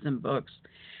movies than books,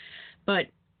 but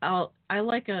I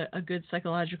like a good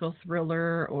psychological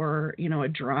thriller or, a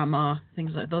drama,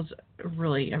 things like those.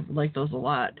 Really, I like those a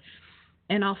lot.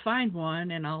 And I'll find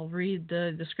one and I'll read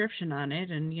the description on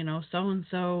it, and,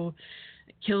 so-and-so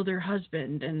killed her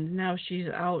husband and now she's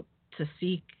out to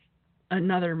seek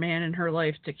another man in her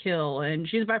life to kill, and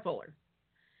she's bipolar.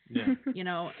 Yeah.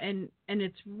 And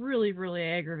it's really, really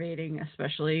aggravating,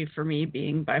 especially for me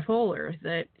being bipolar,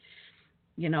 that,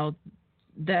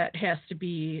 that has to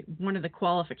be one of the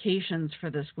qualifications for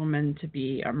this woman to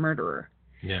be a murderer.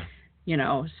 Yeah.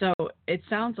 So it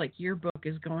sounds like your book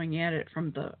is going at it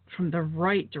from the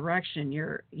right direction.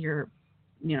 You're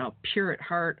pure at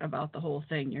heart about the whole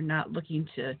thing. You're not looking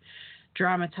to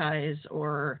dramatize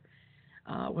or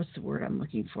what's the word I'm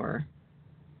looking for?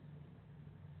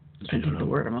 I don't think the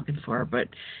word I'm looking for, but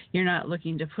you're not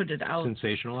looking to put it out.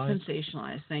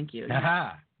 Sensationalize. Thank you.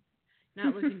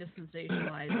 Not looking to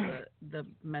sensationalize the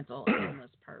mental illness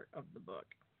part of the book.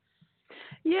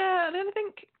 Yeah, and I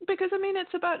think because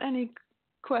it's about any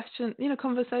question,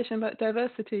 conversation about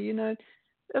diversity.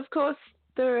 Of course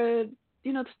there are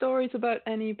stories about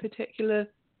any particular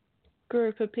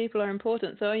group of people are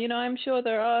important. So I'm sure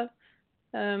there are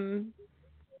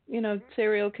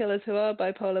serial killers who are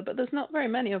bipolar, but there's not very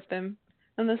many of them.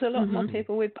 And there's a lot more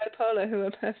people with bipolar who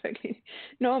are perfectly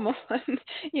normal and,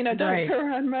 don't go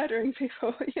around murdering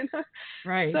people,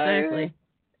 Right, exactly.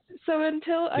 So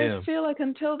I feel like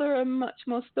until there are much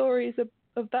more stories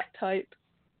of that type,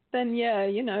 then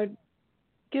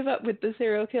give up with the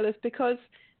serial killers, because,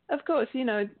 of course,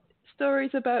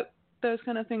 stories about those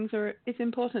kind of things it's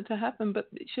important to happen, but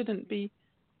it shouldn't be,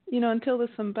 until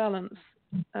there's some balance.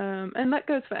 And that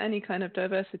goes for any kind of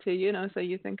diversity, so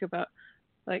you think about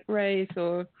like race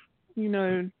or,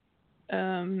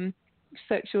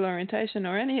 sexual orientation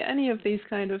or any of these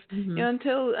kind of,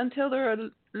 until there are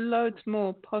loads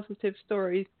more positive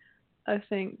stories, I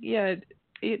think,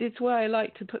 it's why I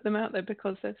like to put them out there,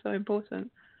 because they're so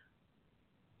important.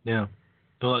 Yeah.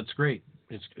 Well, it's great.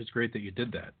 It's great that you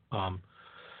did that.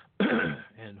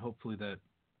 And hopefully that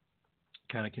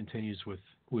kind of continues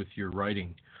with your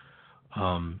writing.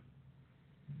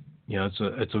 It's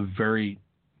a very,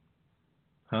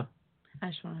 huh? I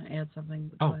just want to add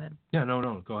something. Go ahead. Yeah,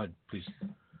 no, go ahead, please.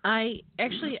 I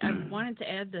wanted to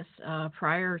add this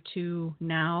prior to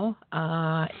now,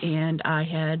 and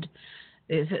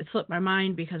it slipped my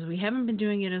mind because we haven't been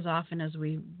doing it as often as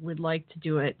we would like to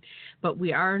do it, but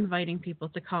we are inviting people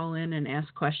to call in and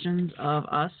ask questions of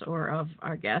us or of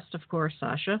our guest, of course,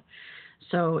 Sasha.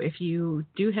 So if you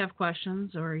do have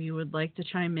questions or you would like to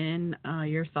chime in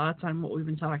your thoughts on what we've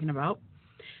been talking about,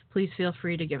 please feel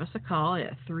free to give us a call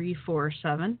at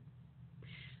 347-989-0126,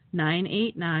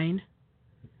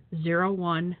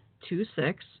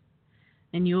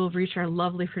 and you will reach our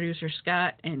lovely producer,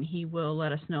 Scott, and he will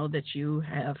let us know that you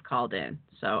have called in.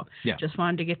 So just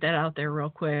wanted to get that out there real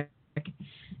quick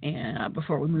and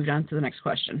before we moved on to the next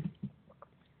question.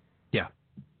 Yeah.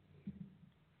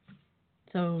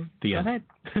 So go ahead.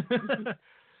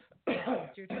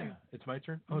 It's your turn. It's my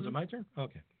turn? Oh, Is it my turn?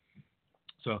 Okay.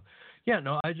 So,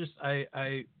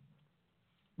 I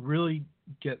really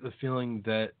get the feeling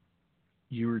that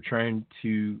you were trying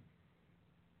to,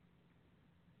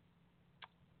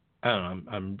 I don't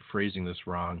know, I'm phrasing this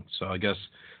wrong, so I guess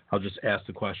I'll just ask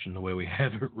the question the way we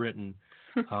have it written,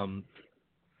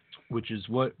 which is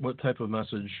what type of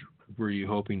message were you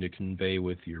hoping to convey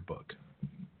with your book?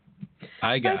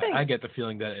 I get the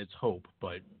feeling that it's hope,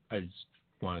 but I just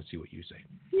want to see what you say.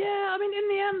 Yeah, I mean, in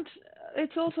the end,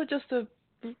 it's also just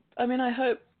I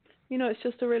hope, it's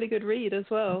just a really good read as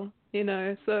well,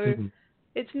 so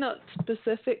it's not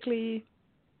specifically,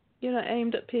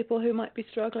 aimed at people who might be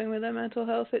struggling with their mental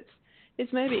health.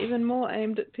 It's maybe even more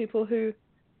aimed at people who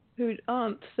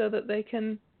aren't, so that they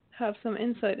can have some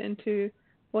insight into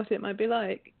what it might be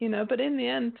like, but in the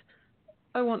end,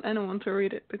 I want anyone to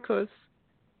read it because,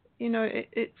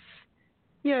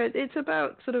 it's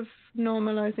about sort of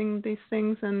normalizing these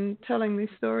things and telling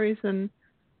these stories and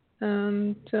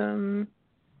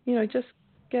just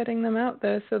getting them out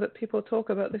there so that people talk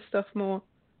about this stuff more.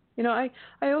 I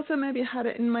also maybe had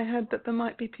it in my head that there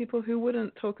might be people who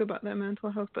wouldn't talk about their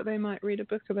mental health, but they might read a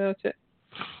book about it.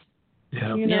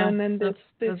 Yeah. And then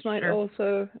this might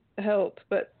also help.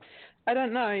 But I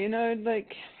don't know,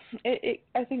 like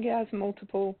I think it has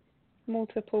multiple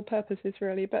purposes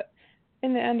really. But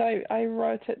in the end, I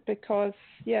wrote it because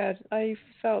I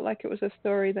felt like it was a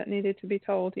story that needed to be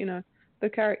told. The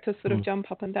characters sort of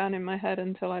jump up and down in my head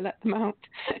until I let them out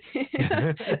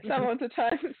some of the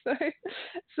time.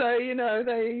 So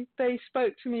they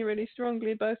spoke to me really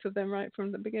strongly, both of them, right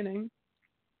from the beginning.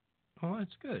 Oh,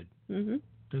 that's good.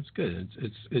 That's good.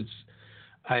 It's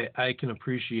I can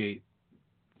appreciate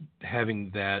having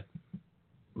that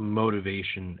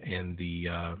motivation and the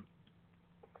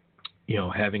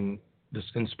having this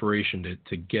inspiration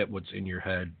to get what's in your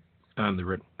head on the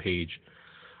written page.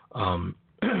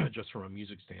 Just from a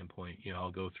music standpoint,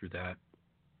 I'll go through that.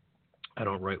 I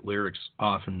don't write lyrics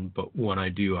often, but when I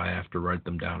do, I have to write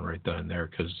them down right then and there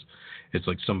because it's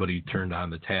like somebody turned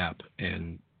on the tap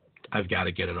and I've got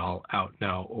to get it all out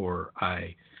now or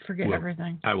I forget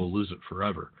everything. I will lose it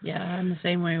forever. Yeah, I'm the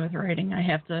same way with writing. I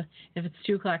have to, if it's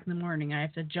 2:00 in the morning, I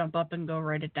have to jump up and go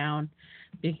write it down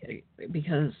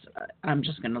because I'm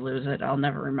just going to lose it. I'll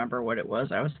never remember what it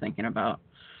was I was thinking about.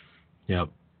 Yep.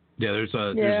 Yeah, there's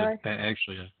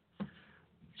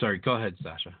sorry, go ahead,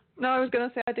 Sasha. No, I was going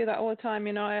to say I do that all the time.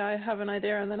 I have an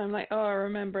idea and then I'm like, oh, I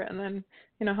remember it. And then,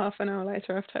 half an hour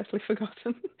later, I've totally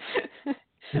forgotten.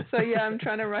 So, I'm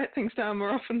trying to write things down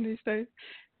more often these days.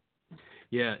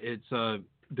 Yeah, it's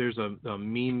there's a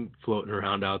meme floating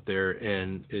around out there,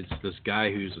 and it's this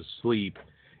guy who's asleep,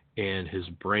 and his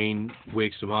brain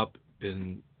wakes him up,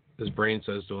 and his brain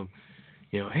says to him,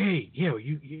 hey,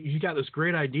 you got this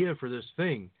great idea for this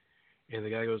thing. And the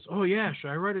guy goes, oh, yeah, should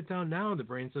I write it down now? And the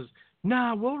brain says,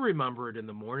 nah, we'll remember it in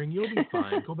the morning. You'll be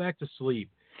fine. Go back to sleep.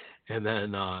 And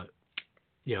then,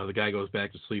 the guy goes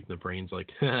back to sleep, and the brain's like,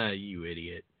 you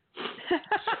idiot.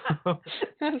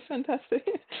 That's fantastic.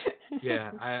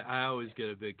 Yeah, I always get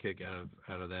a big kick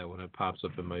out of that when it pops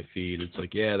up in my feed. It's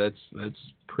like, yeah, that's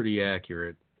pretty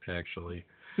accurate, actually.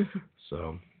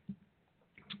 So,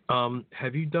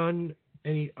 have you done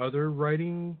any other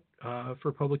writing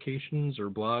for publications or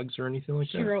blogs or anything like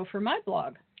that? She wrote for my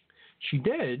blog. She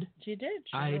did? She did.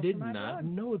 I did not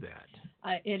know that.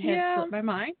 It had slipped my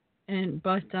mind,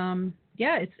 but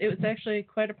it was actually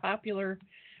quite a popular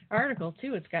article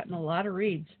too. It's gotten a lot of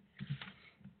reads.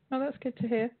 Oh, that's good to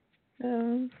hear.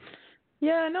 I've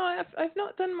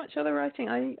not done much other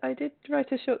writing. I did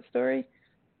write a short story,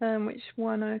 which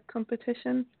won a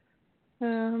competition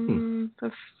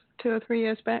of 2 or 3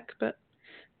 years back. But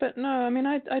no, I mean,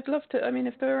 I'd love to. I mean,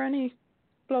 if there are any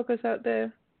bloggers out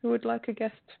there who would like a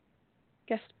guest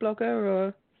blogger,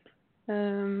 or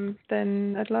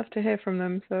then I'd love to hear from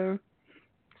them. So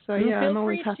yeah, I'm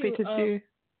always happy to do.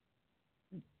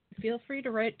 Feel free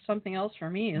to write something else for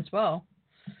me as well.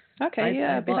 Okay,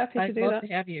 I'd be happy to do that. I'd love to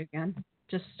have you again.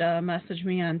 Just message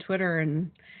me on Twitter and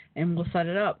we'll set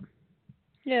it up.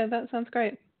 Yeah, that sounds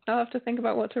great. I'll have to think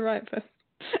about what to write first.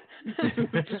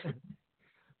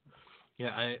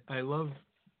 Yeah, I love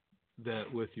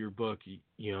that with your book,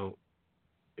 you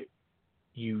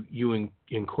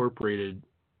incorporated,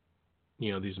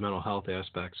 these mental health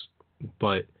aspects,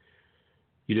 but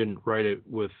you didn't write it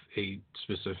with a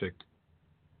specific.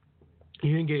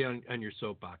 You didn't get on your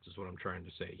soapbox, is what I'm trying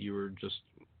to say. You were just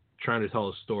trying to tell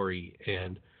a story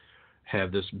and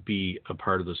have this be a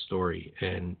part of the story.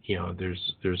 And,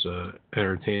 there's a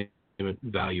entertainment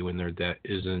value in there that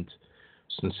isn't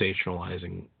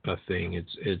sensationalizing a thing.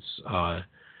 It's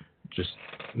just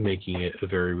making it a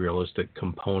very realistic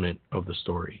component of the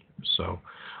story. So,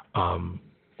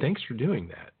 thanks for doing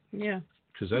that. Yeah.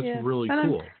 Because that's really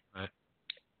cool.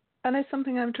 And it's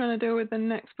something I'm trying to do with the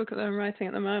next book that I'm writing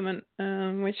at the moment,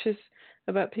 which is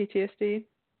about PTSD.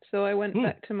 So I went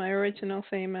back to my original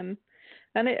theme, and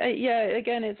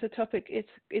again, it's a topic. It's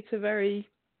a very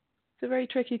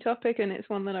tricky topic, and it's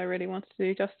one that I really want to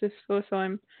do justice for. So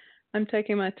I'm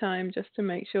taking my time just to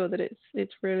make sure that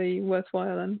it's really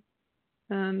worthwhile.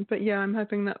 But yeah, I'm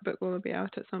hoping that book will be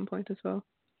out at some point as well.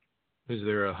 Is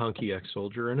there a hunky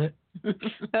ex-soldier in it?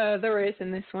 There is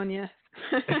in this one, yes.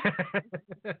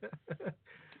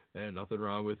 And nothing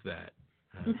wrong with that.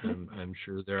 I'm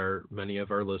sure there are many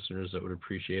of our listeners that would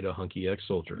appreciate a hunky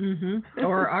ex-soldier. Mm-hmm.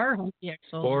 Or our hunky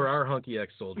ex-soldiers. Or our hunky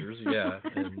ex-soldiers, yeah.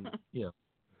 And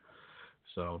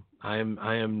so I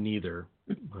am neither.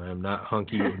 I am not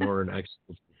hunky nor an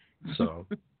ex-soldier. So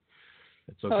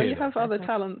it's okay. Oh, you have other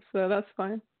talents, so that's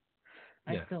fine.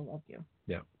 I still love you.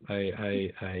 Yeah,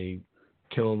 I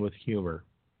kill him with humor.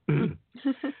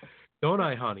 Don't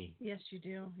I, honey? Yes, you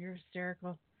do. You're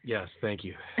hysterical. Yes, thank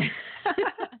you.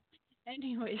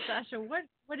 Anyway, Sasha,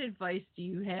 what advice do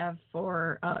you have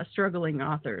for struggling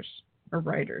authors or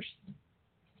writers?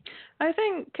 I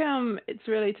think it's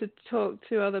really to talk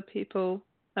to other people.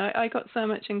 I got so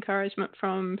much encouragement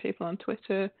from people on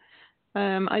Twitter.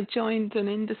 I joined an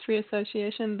industry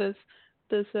association.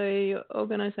 There's a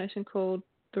organization called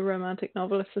the Romantic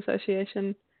Novelists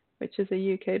Association, which is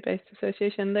a UK-based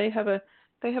association. They have a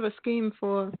scheme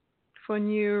for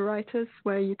new writers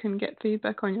where you can get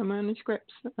feedback on your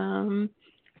manuscripts. And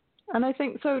I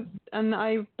think so. And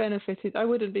I benefited. I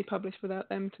wouldn't be published without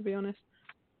them, to be honest.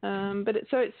 But it's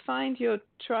find your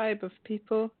tribe of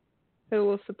people who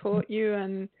will support you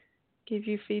and give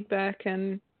you feedback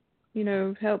and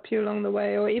help you along the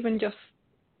way, or even just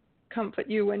comfort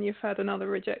you when you've had another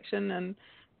rejection and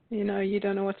you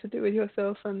don't know what to do with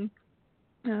yourself. And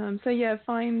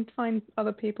find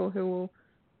other people who will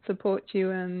support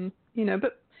you, and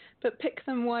but pick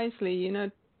them wisely.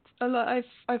 A lot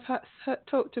I've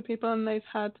talked to people and they've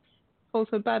had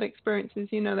also bad experiences.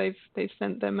 They've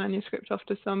sent their manuscript off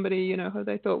to somebody who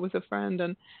they thought was a friend,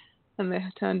 and they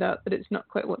turned out that it's not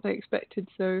quite what they expected.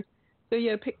 So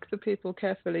pick the people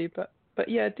carefully, but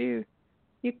you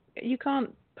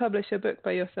can't publish a book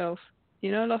by yourself. A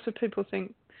lot of people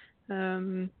think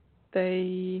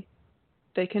they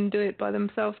can do it by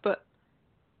themselves, but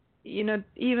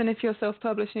even if you're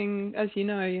self-publishing, as you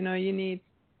need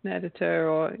an editor,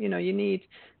 or you need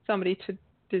somebody to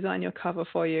design your cover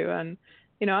for you. And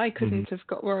I couldn't have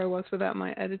got where I was without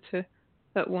my editor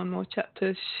at One More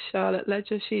Chapter, Charlotte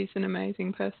Ledger. She's an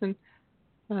amazing person,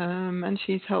 and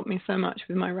she's helped me so much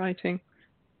with my writing.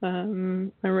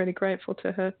 I'm really grateful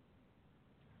to her.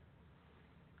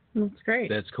 That's great.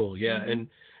 That's cool. Yeah, and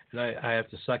I have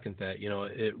to second that.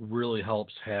 It really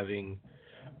helps having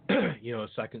a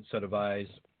second set of eyes,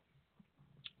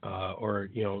 or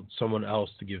someone else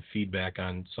to give feedback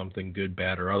on something good,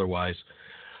 bad, or otherwise,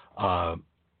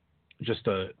 just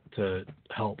to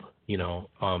help.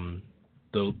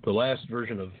 The last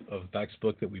version of Beck's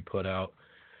book that we put out,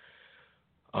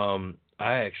 I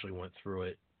actually went through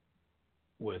it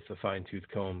with a fine-tooth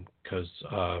comb because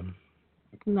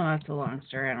No, it's a long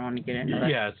story. I don't want to get into that.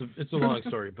 Yeah, it's a long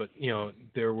story, but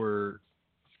there were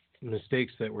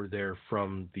mistakes that were there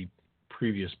from the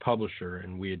previous publisher,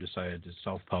 and we had decided to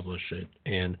self-publish it.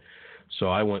 And so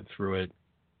I went through it,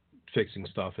 fixing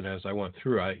stuff, and as I went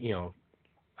through,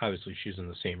 obviously she's in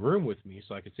the same room with me,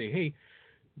 so I could say, hey,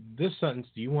 this sentence,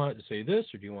 do you want it to say this,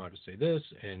 or do you want it to say this?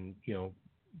 And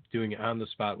doing on the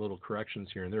spot little corrections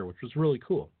here and there, which was really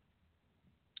cool.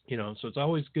 So it's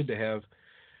always good to have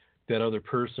that other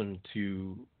person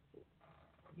to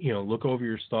look over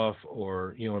your stuff,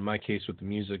 or in my case with the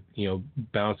music,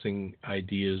 bouncing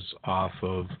ideas off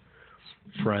of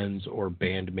friends or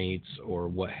bandmates or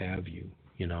what have you.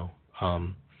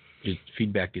 Just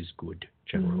feedback is good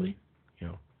generally.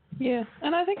 Yeah,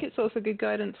 and I think it's also good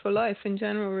guidance for life in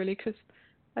general, really, because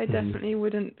I definitely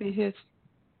wouldn't be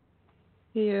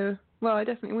here. Well, I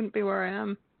definitely wouldn't be where I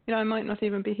am. I might not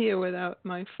even be here without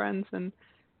my friends and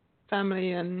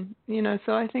family, and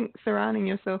so I think surrounding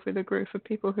yourself with a group of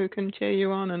people who can cheer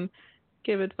you on and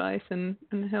give advice and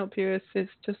help you is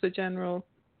just a general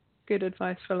good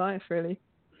advice for life, really.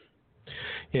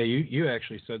 Yeah, you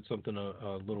actually said something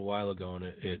a little while ago, and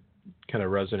it kind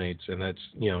of resonates, and that's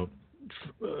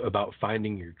about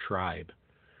finding your tribe.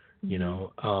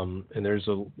 And there's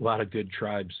a lot of good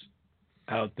tribes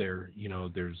out there.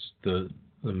 There's the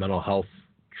mental health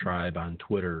tribe on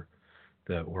Twitter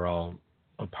that we're all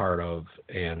a part of,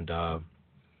 and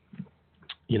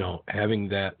having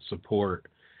that support,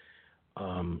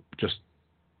 just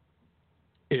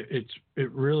it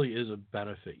really is a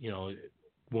benefit.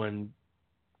 When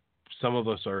some of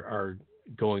us are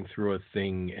going through a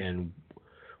thing and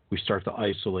we start to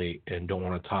isolate and don't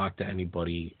want to talk to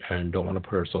anybody and don't want to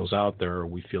put ourselves out there, or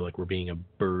we feel like we're being a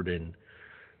burden,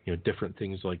 different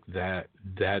things like that,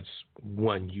 that's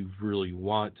when you really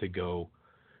want to go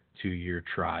to your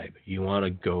tribe. You want to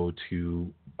go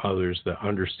to others that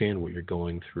understand what you're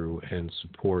going through and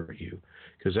support you,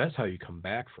 because that's how you come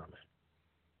back from it.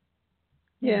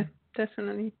 Yeah,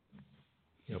 definitely.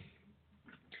 Yep.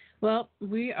 Well,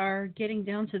 we are getting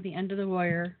down to the end of the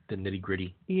wire. The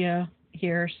nitty-gritty. Yeah,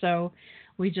 here. So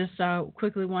we just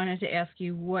quickly wanted to ask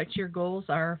you what your goals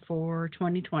are for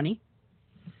 2020.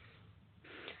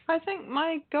 I think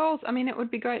my goals, it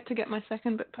would be great to get my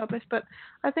second book published, but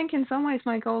I think in some ways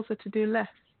my goals are to do less,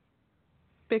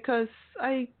 because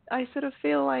I sort of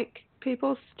feel like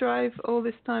people strive all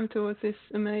this time towards this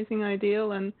amazing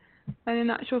ideal, and in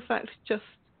actual fact just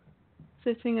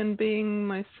sitting and being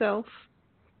myself,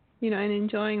 and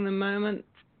enjoying the moment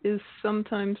is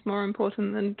sometimes more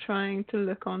important than trying to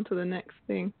look on to the next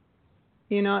thing.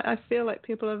 I feel like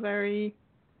people are very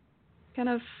kind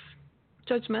of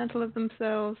judgmental of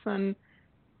themselves, and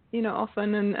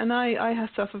often, and I have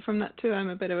suffered from that too. I'm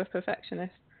a bit of a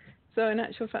perfectionist, so in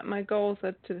actual fact my goals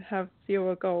are to have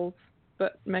fewer goals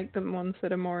but make them ones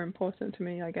that are more important to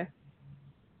me, I guess.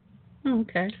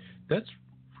 Okay, that's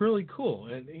really cool.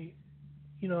 And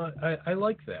I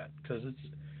like that, because it's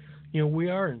we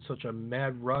are in such a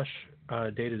mad rush on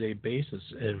a day-to-day basis,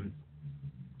 and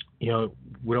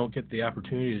we don't get the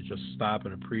opportunity to just stop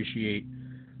and appreciate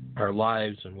our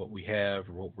lives and what we have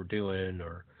or what we're doing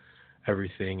or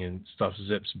everything, and stuff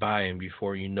zips by, and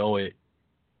before you know it,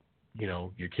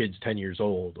 your kid's 10 years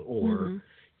old, or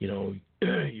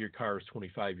your car is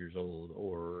 25 years old,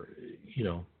 or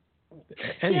anything.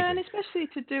 Yeah, and especially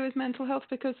to do with mental health,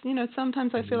 because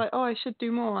sometimes I feel like, I should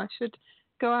do more, I should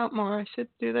go out more, I should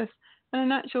do this, and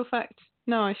in actual fact,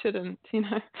 no, I shouldn't.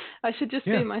 I should just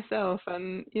be myself,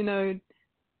 and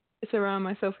surround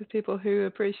myself with people who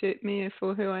appreciate me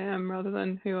for who I am rather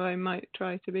than who I might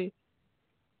try to be.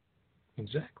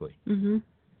 Exactly.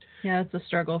 Yeah, it's a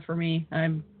struggle for me.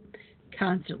 I'm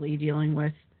constantly dealing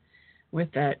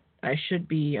with that. I should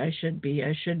be,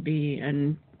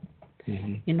 and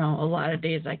a lot of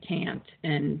days I can't,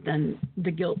 and then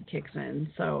the guilt kicks in.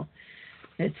 So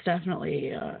it's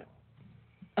definitely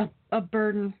a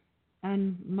burden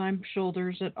on my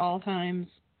shoulders at all times.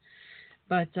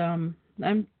 But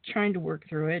I'm trying to work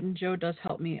through it, and Joe does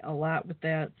help me a lot with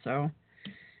that, so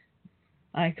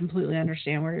I completely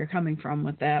understand where you're coming from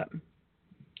with that.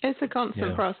 It's a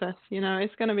constant process,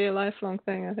 it's going to be a lifelong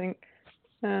thing, I think.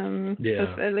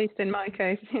 At least in my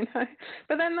case,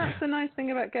 But then that's the nice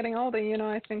thing about getting older,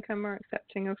 I think I'm more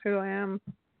accepting of who I am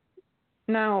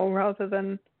now rather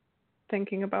than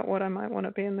thinking about what I might want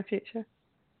to be in the future.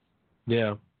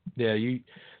 Yeah.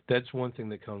 That's one thing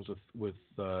that comes with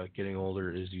getting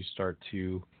older, is you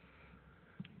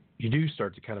do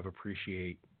start to kind of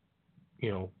appreciate,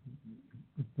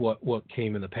 what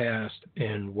came in the past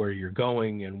and where you're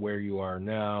going and where you are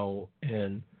now,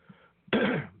 and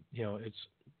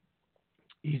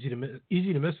easy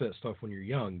to miss that stuff when you're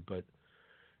young, but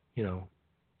you know,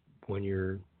 when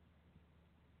you're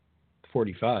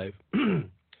 45, you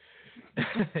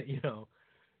know,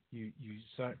 you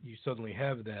suddenly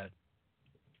have that.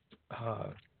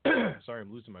 Sorry,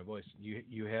 I'm losing my voice.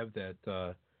 You have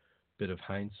that bit of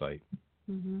hindsight.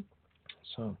 Mm-hmm.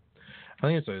 So I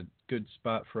think it's a good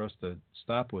spot for us to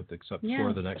stop with, except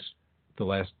for the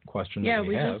last question that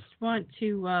we have. Yeah, we just want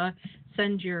to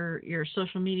send your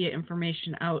social media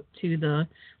information out to the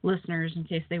listeners in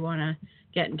case they want to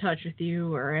get in touch with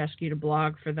you or ask you to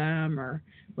blog for them or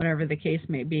whatever the case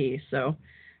may be. So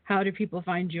how do people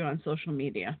find you on social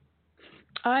media?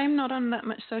 I'm not on that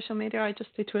much social media. I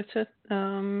just do Twitter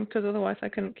because otherwise I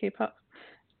couldn't keep up.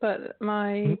 But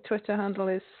my Twitter handle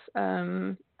is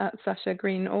at Sasha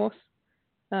Green Orth.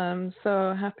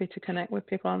 So happy to connect with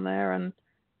people on there and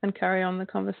carry on the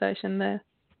conversation there.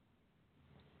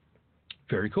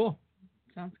 Very cool.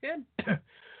 Sounds good.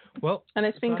 Well, and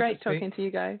it's been great talking to you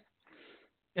guys.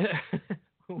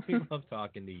 We love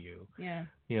talking to you. Yeah.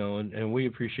 You know, and we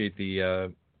appreciate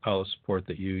the all the support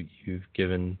that you've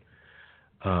given,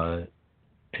 and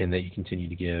that you continue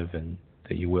to give, and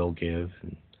that you will give,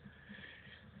 and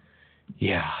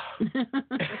yeah. We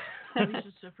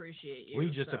just appreciate you. We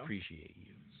just appreciate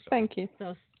you. So. Thank you.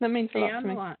 So that means a lot to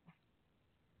me.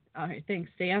 All right, thanks.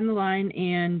 Stay on the line,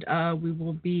 and we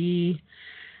will be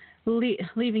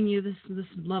leaving you this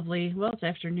lovely. Well, it's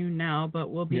afternoon now, but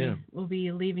we'll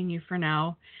be leaving you for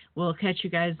now. We'll catch you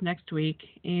guys next week,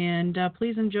 and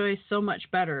please enjoy "So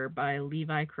Much Better" by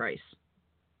Levi Christ.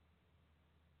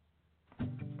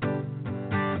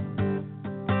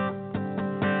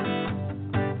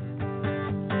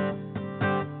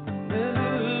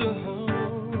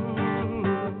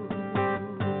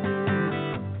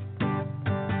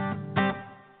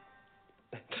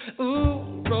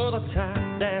 Ooh, roll the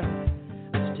top down.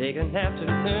 Let's take an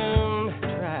afternoon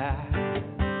drive.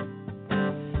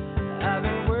 I've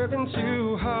been working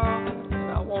too hard.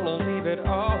 I wanna leave it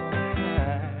all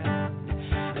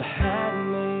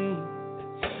behind me.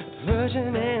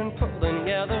 Pushing and pulling,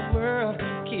 yeah, the world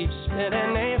keeps spinning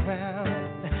around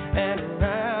and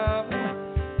around.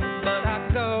 But I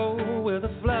go with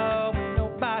the flow.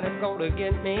 Nobody gonna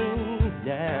get me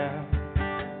down.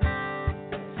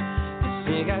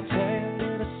 Think I tell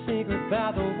you the secret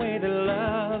about the way that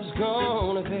love's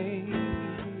gonna be.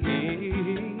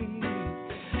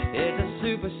 It's a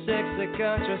super sexy,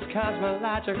 conscious,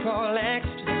 cosmological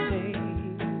ecstasy.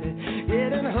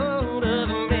 Getting hold of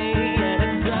me, and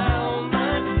it's so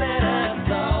much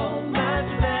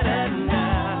better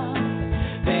now.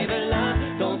 Baby love,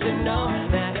 don't you know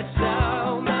that it's so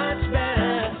much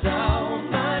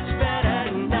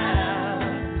better now.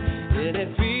 And it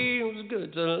feels good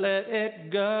to let it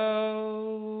go.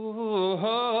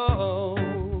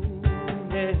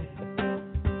 Yeah.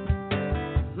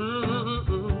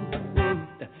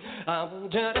 I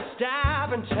want you to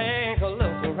stop and take a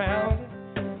look around.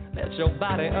 Let your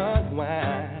body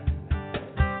unwind.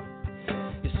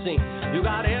 You see, you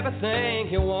got everything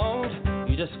you want.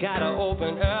 You just gotta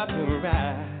open up your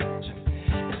eyes.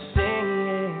 Sing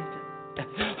it,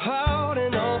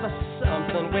 holding on to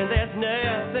something when there's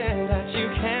nothing that you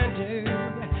can do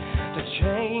to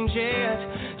change it.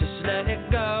 Just let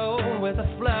it go with the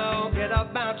flow. Get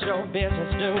about your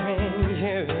business doing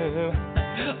you.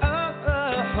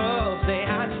 Oh, say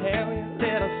I tell you a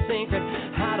little secret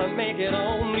how to make it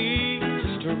on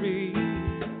history.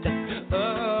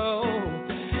 Oh,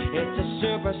 it's a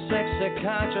super sexy,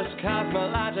 conscious,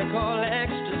 cosmological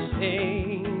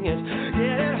ecstasy. It's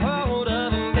getting hold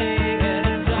of me.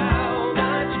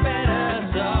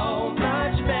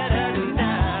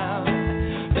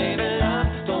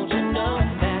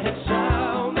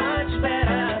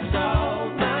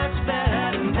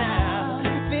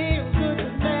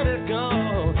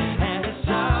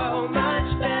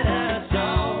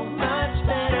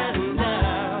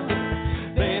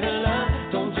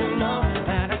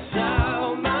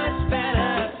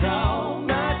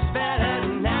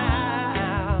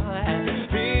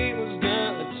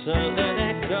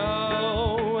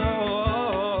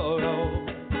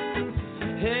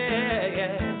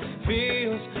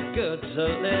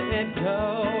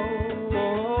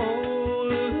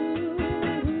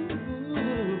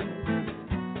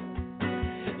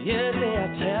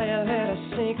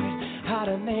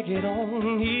 It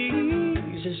on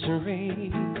easy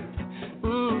street.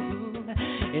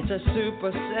 It's a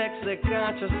super sexy,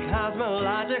 conscious,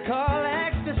 cosmological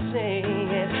ecstasy.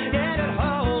 Get it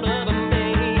hold of me,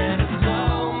 and it's so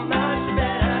much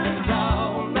better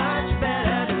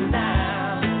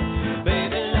now.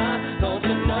 Baby love, don't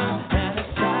you know that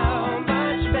it's so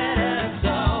much better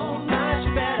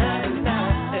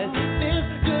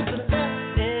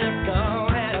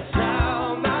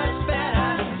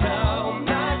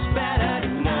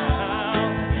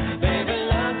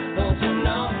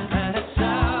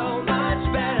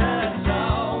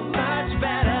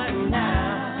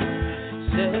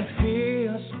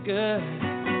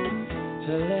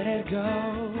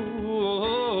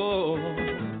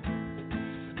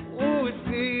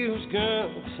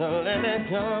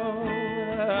come